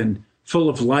effective and full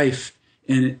of life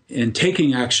in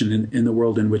taking action in the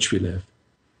world in which we live.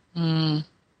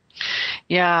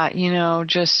 Yeah,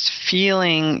 just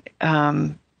feeling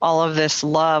all of this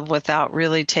love without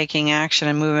really taking action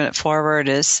and moving it forward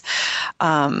is,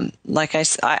 like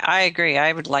I agree.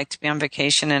 I would like to be on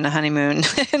vacation and a honeymoon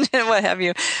and what have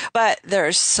you, but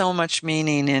there's so much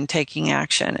meaning in taking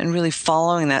action and really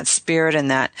following that spirit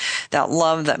and that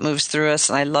love that moves through us.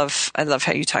 And I love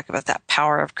how you talk about that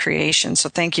power of creation. So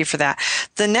thank you for that.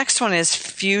 The next one is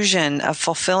fusion of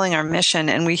fulfilling our mission.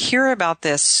 And we hear about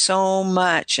this so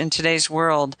much in today's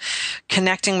world,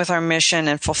 connecting with our mission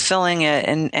and fulfilling it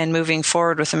and moving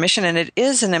forward with a mission. And it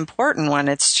is an important one.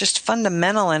 It's just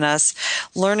fundamental in us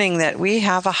learning that we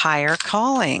have a higher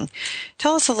calling.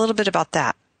 Tell us a little bit about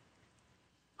that.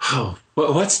 Oh,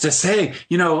 well, what's to say?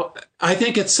 I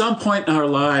think at some point in our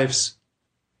lives,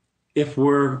 if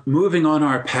we're moving on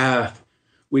our path,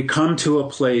 we come to a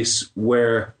place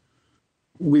where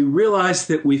we realize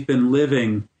that we've been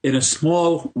living in a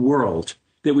small world,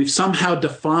 that we've somehow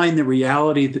defined the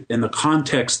reality and the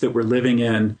context that we're living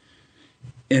in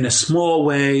a small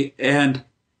way, and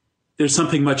there's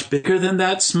something much bigger than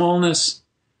that smallness.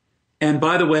 And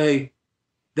by the way,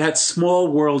 that small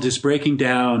world is breaking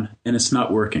down and it's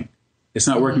not working. It's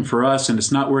not working for us, and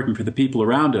it's not working for the people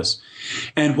around us.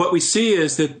 And what we see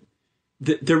is that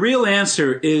the real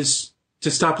answer is to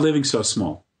stop living so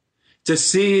small, to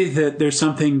see that there's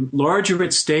something larger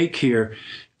at stake here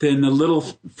than the little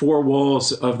four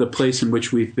walls of the place in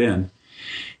which we've been.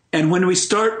 And when we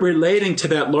start relating to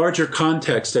that larger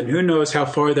context, and who knows how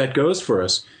far that goes for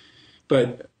us,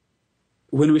 but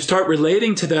when we start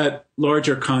relating to that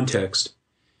larger context,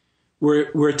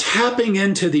 we're tapping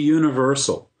into the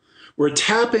universal. We're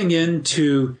tapping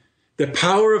into the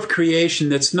power of creation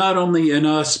that's not only in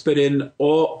us, but in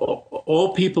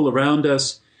all people around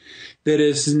us, that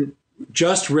isn't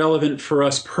just relevant for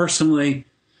us personally,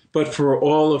 but for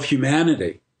all of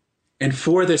humanity and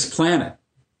for this planet.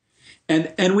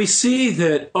 And we see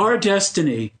that our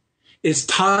destiny is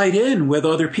tied in with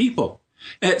other people.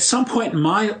 At some point in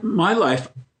my life,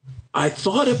 I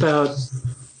thought about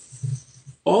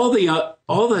all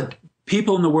the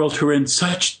people in the world who are in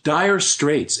such dire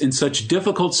straits, in such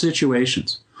difficult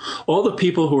situations, all the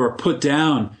people who are put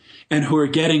down and who are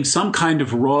getting some kind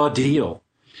of raw deal,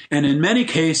 and in many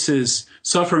cases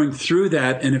suffering through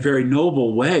that in a very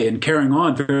noble way and carrying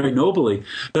on very nobly,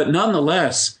 but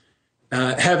nonetheless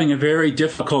having a very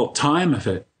difficult time of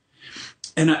it.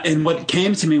 And what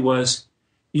came to me was,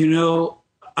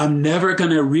 I'm never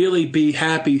going to really be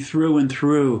happy through and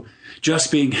through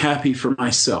just being happy for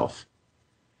myself.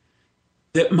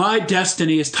 That my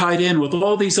destiny is tied in with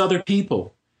all these other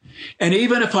people. And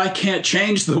even if I can't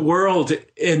change the world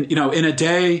in a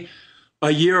day,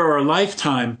 a year, or a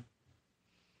lifetime,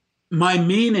 my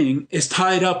meaning is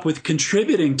tied up with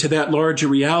contributing to that larger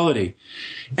reality.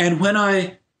 And when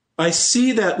I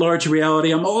see that larger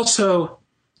reality,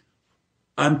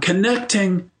 I'm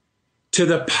connecting to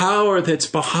the power that's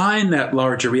behind that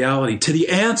larger reality, to the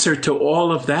answer to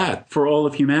all of that for all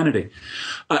of humanity.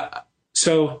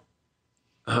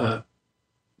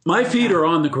 My feet are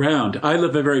on the ground. I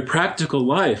live a very practical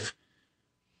life,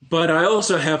 but I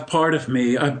also have part of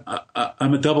me. I'm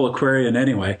a double Aquarian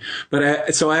anyway,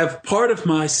 so I have part of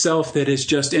myself that is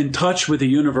just in touch with the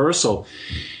universal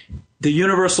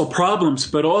problems,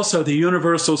 but also the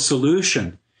universal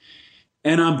solution.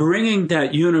 And I'm bringing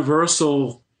that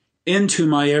universal into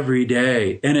my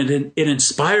everyday, and it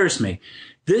inspires me.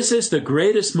 This is the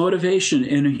greatest motivation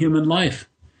in a human life.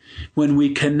 When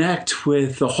we connect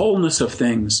with the wholeness of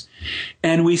things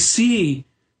and we see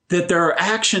that there are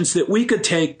actions that we could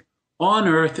take on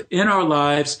earth in our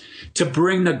lives to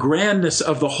bring the grandness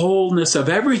of the wholeness of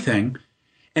everything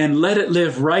and let it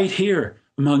live right here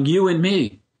among you and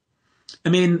me. I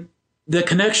mean, the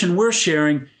connection we're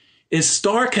sharing is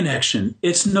star connection.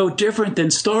 It's no different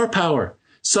than star power,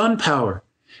 sun power.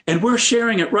 And we're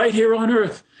sharing it right here on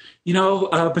earth,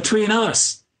 between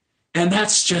us. And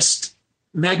that's just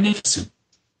magnificent.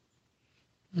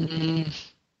 Mm.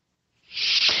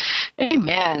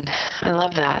 Amen. I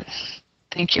love that.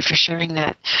 Thank you for sharing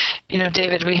that.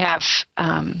 David, we have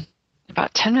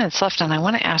about 10 minutes left, and I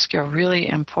want to ask you a really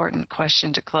important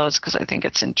question to close because I think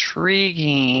it's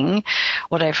intriguing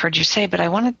what I've heard you say, but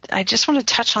I just want to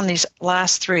touch on these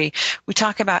last three. We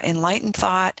talk about enlightened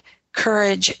thought,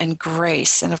 courage, and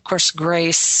grace. And of course,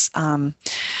 grace,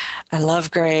 I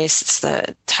love grace. It's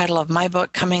the title of my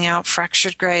book coming out,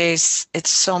 Fractured Grace. It's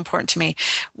so important to me.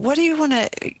 What do you want to,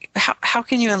 how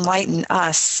can you enlighten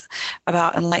us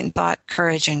about enlightened thought,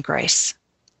 courage, and grace?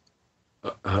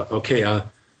 Okay,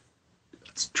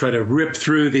 let's try to rip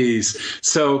through these.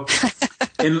 So,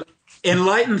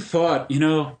 enlightened thought,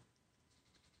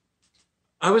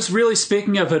 I was really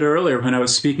speaking of it earlier when I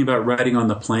was speaking about riding on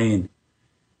the plane.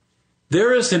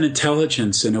 There is an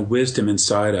intelligence and a wisdom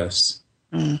inside us.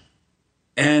 Mm.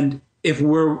 And if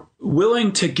we're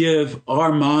willing to give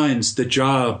our minds the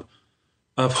job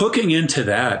of hooking into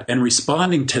that and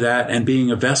responding to that and being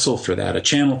a vessel for that, a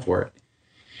channel for it,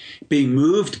 being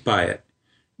moved by it,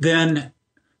 then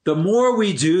the more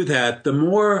we do that, the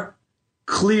more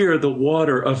clear the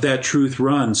water of that truth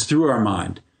runs through our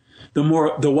mind,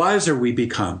 the wiser we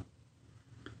become.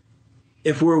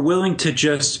 If we're willing to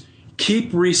just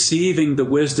keep receiving the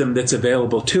wisdom that's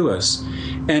available to us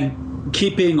and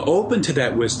keep being open to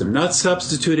that wisdom, not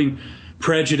substituting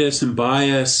prejudice and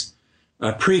bias,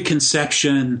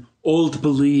 preconception, old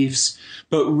beliefs,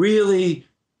 but really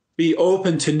be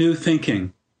open to new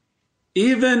thinking.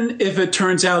 Even if it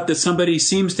turns out that somebody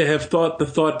seems to have thought the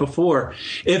thought before,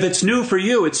 if it's new for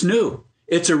you, it's new,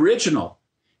 it's original.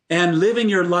 And living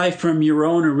your life from your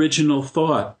own original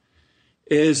thought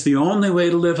is the only way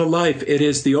to live a life. It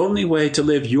is the only way to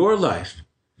live your life.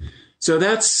 So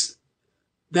that's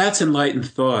enlightened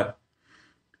thought.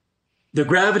 The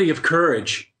gravity of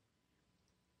courage.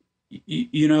 Maya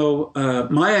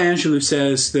Angelou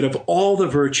says that of all the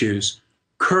virtues,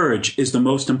 courage is the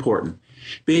most important.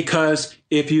 Because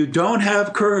if you don't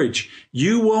have courage,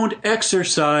 you won't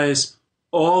exercise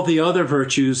all the other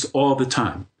virtues all the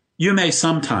time. You may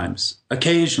sometimes,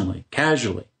 occasionally,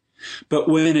 casually. But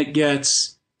when it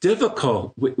gets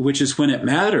difficult, which is when it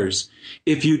matters,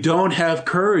 if you don't have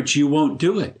courage, you won't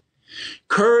do it.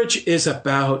 Courage is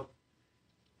about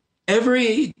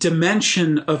every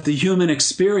dimension of the human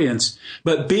experience,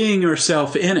 but being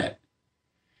yourself in it,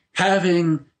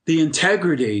 having the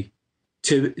integrity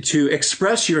to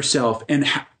express yourself and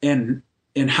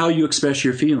how you express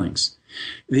your feelings,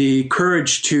 the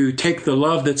courage to take the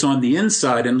love that's on the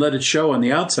inside and let it show on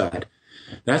the outside.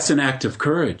 That's an act of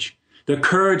courage. The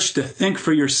courage to think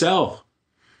for yourself,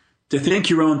 to think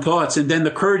your own thoughts, and then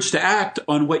the courage to act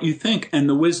on what you think and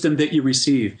the wisdom that you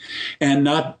receive, and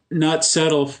not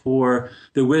settle for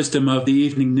the wisdom of the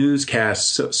evening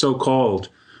newscasts, so-called,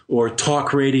 or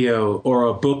talk radio, or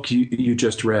a book you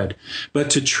just read, but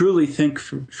to truly think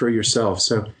for yourself.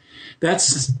 So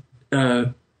that's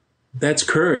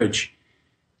courage.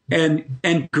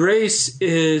 And grace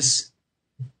is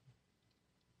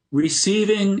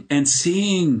receiving and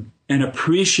seeing and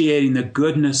appreciating the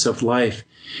goodness of life,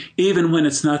 even when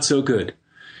it's not so good.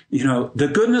 You know, the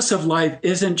goodness of life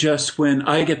isn't just when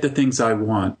I get the things I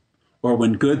want or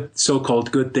when good,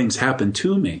 so-called good things happen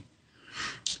to me.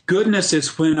 Goodness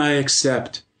is when I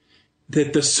accept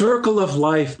that the circle of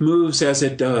life moves as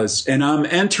it does, and I'm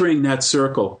entering that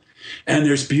circle, and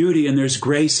there's beauty and there's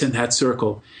grace in that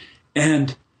circle,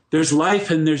 and there's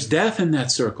life and there's death in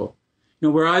that circle. You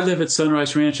know, where I live at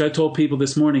Sunrise Ranch, I told people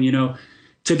this morning, you know,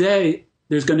 today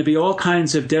there's going to be all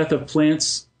kinds of death of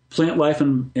plants, plant life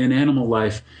and animal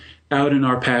life out in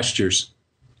our pastures.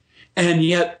 And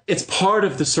yet it's part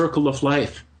of the circle of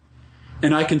life.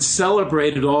 And I can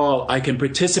celebrate it all. I can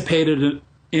participate in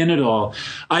it all.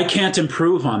 I can't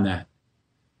improve on that.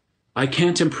 I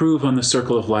can't improve on the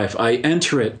circle of life. I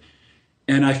enter it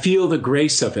and I feel the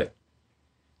grace of it.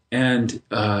 And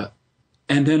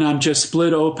then I'm just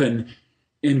split open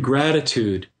in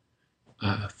gratitude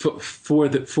for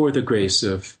the grace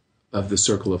of the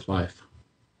circle of life.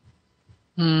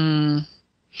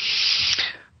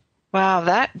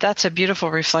 Wow, that's a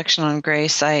beautiful reflection on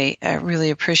grace. I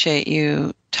really appreciate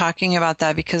you talking about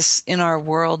that, because in our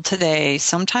world today,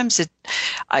 sometimes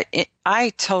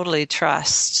I totally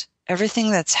trust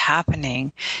everything that's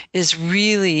happening is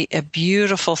really a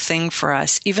beautiful thing for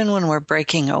us, even when we're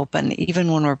breaking open,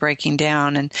 even when we're breaking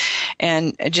down.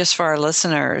 And just for our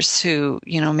listeners who,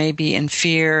 you know, may be in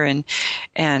fear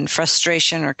and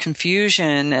frustration or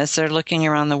confusion as they're looking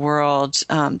around the world,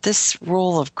 this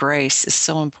role of grace is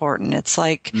so important. It's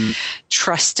like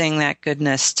trusting that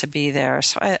goodness to be there.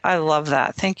 So I love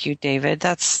that. Thank you, David.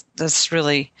 That's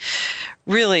really,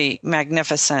 really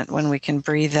magnificent when we can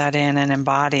breathe that in and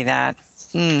embody that.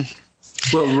 Well,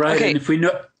 right. Okay. And if we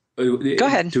know, go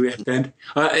ahead. Do we have to end?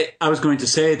 I was going to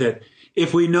say that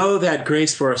if we know that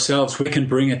grace for ourselves, we can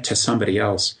bring it to somebody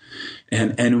else,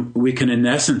 and we can, in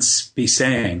essence, be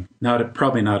saying,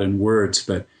 probably not in words,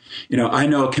 but you know, I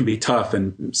know it can be tough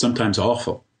and sometimes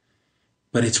awful,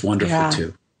 but it's wonderful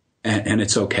too, and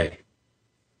it's okay.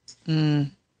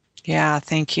 Yeah,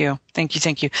 thank you.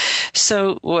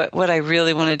 So what I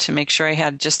really wanted to make sure, I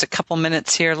had just a couple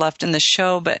minutes here left in the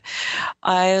show, but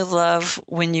I love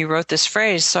when you wrote this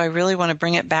phrase, so I really want to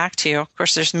bring it back to you. Of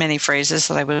course, there's many phrases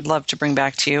that I would love to bring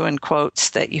back to you and quotes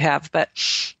that you have, but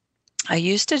I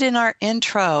used it in our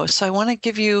intro, so I want to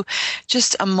give you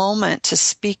just a moment to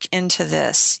speak into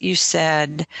this. You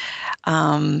said,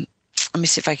 let me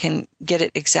see if I can get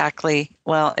it exactly.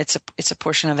 Well, it's a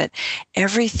portion of it.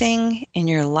 Everything in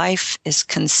your life is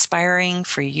conspiring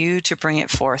for you to bring it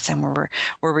forth. And we're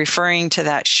referring to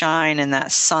that shine and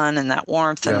that sun and that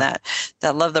warmth and that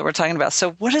love that we're talking about.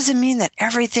 So what does it mean that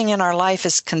everything in our life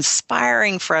is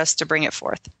conspiring for us to bring it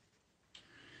forth?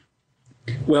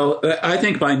 Well, I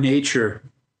think by nature,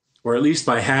 or at least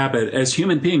by habit, as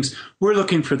human beings, we're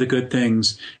looking for the good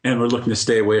things and we're looking to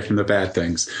stay away from the bad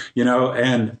things, you know,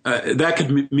 and that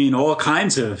could mean all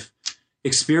kinds of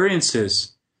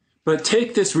experiences. But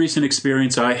take this recent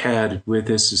experience I had with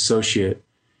this associate.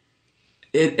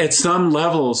 At some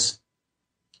levels,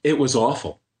 it was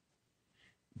awful.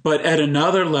 But at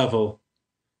another level,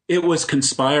 it was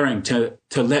conspiring to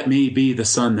let me be the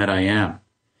son that I am.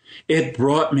 It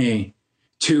brought me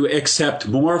to accept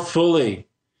more fully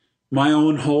my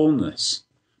own wholeness,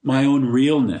 my own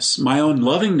realness, my own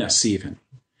lovingness even.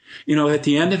 You know, at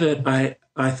the end of it,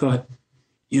 I thought,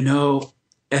 you know,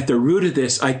 at the root of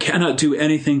this, I cannot do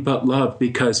anything but love,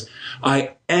 because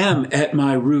I am at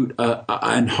my root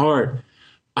and heart,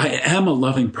 I am a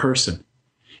loving person.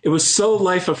 It was so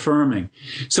life-affirming.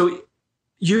 So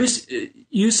you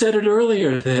said it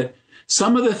earlier, that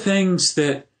some of the things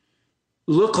that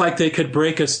look like they could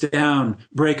break us down,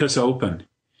 break us open.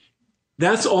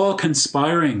 That's all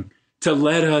conspiring to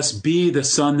let us be the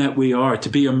son that we are, to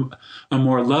be a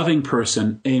more loving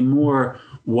person, a more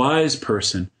wise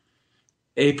person,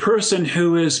 a person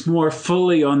who is more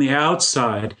fully on the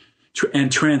outside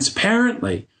and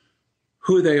transparently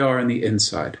who they are on the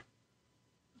inside.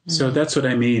 So that's what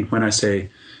I mean when I say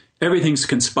everything's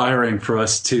conspiring for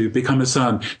us to become a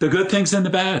son, the good things and the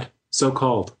bad,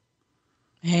 so-called.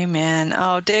 Amen.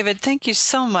 Oh, David, thank you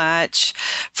so much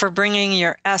for bringing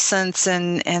your essence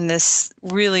and this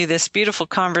beautiful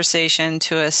conversation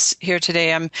to us here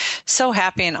today. I'm so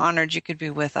happy and honored you could be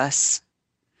with us.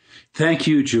 Thank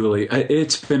you, Julie.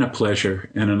 It's been a pleasure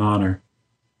and an honor.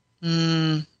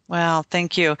 Well,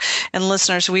 thank you. And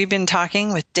listeners, we've been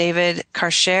talking with David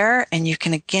Karcher, and you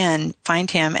can again find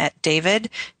him at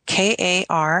David,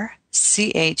 KARCHERE.com.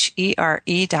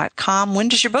 When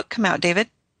does your book come out, David?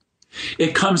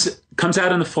 It comes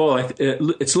out in the fall.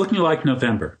 It's looking like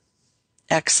November.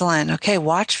 Excellent. Okay,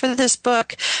 watch for this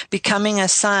book, Becoming a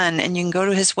Son, and you can go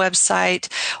to his website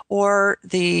or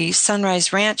the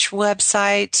Sunrise Ranch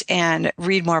website and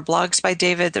read more blogs by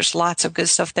David. There's lots of good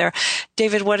stuff there.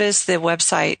 David, what is the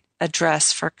website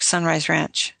address for Sunrise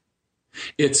Ranch?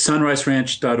 It's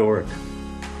sunriseranch.org.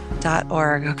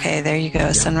 .org. Okay, there you go,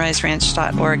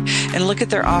 sunriseranch.org. And look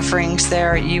at their offerings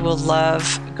there. You will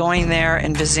love going there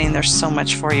and visiting. There's so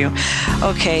much for you.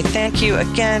 Okay, thank you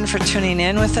again for tuning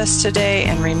in with us today.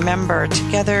 And remember,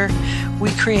 together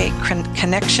we create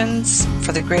connections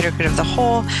for the greater good of the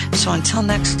whole. So until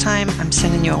next time, I'm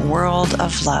sending you a world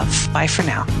of love. Bye for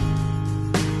now.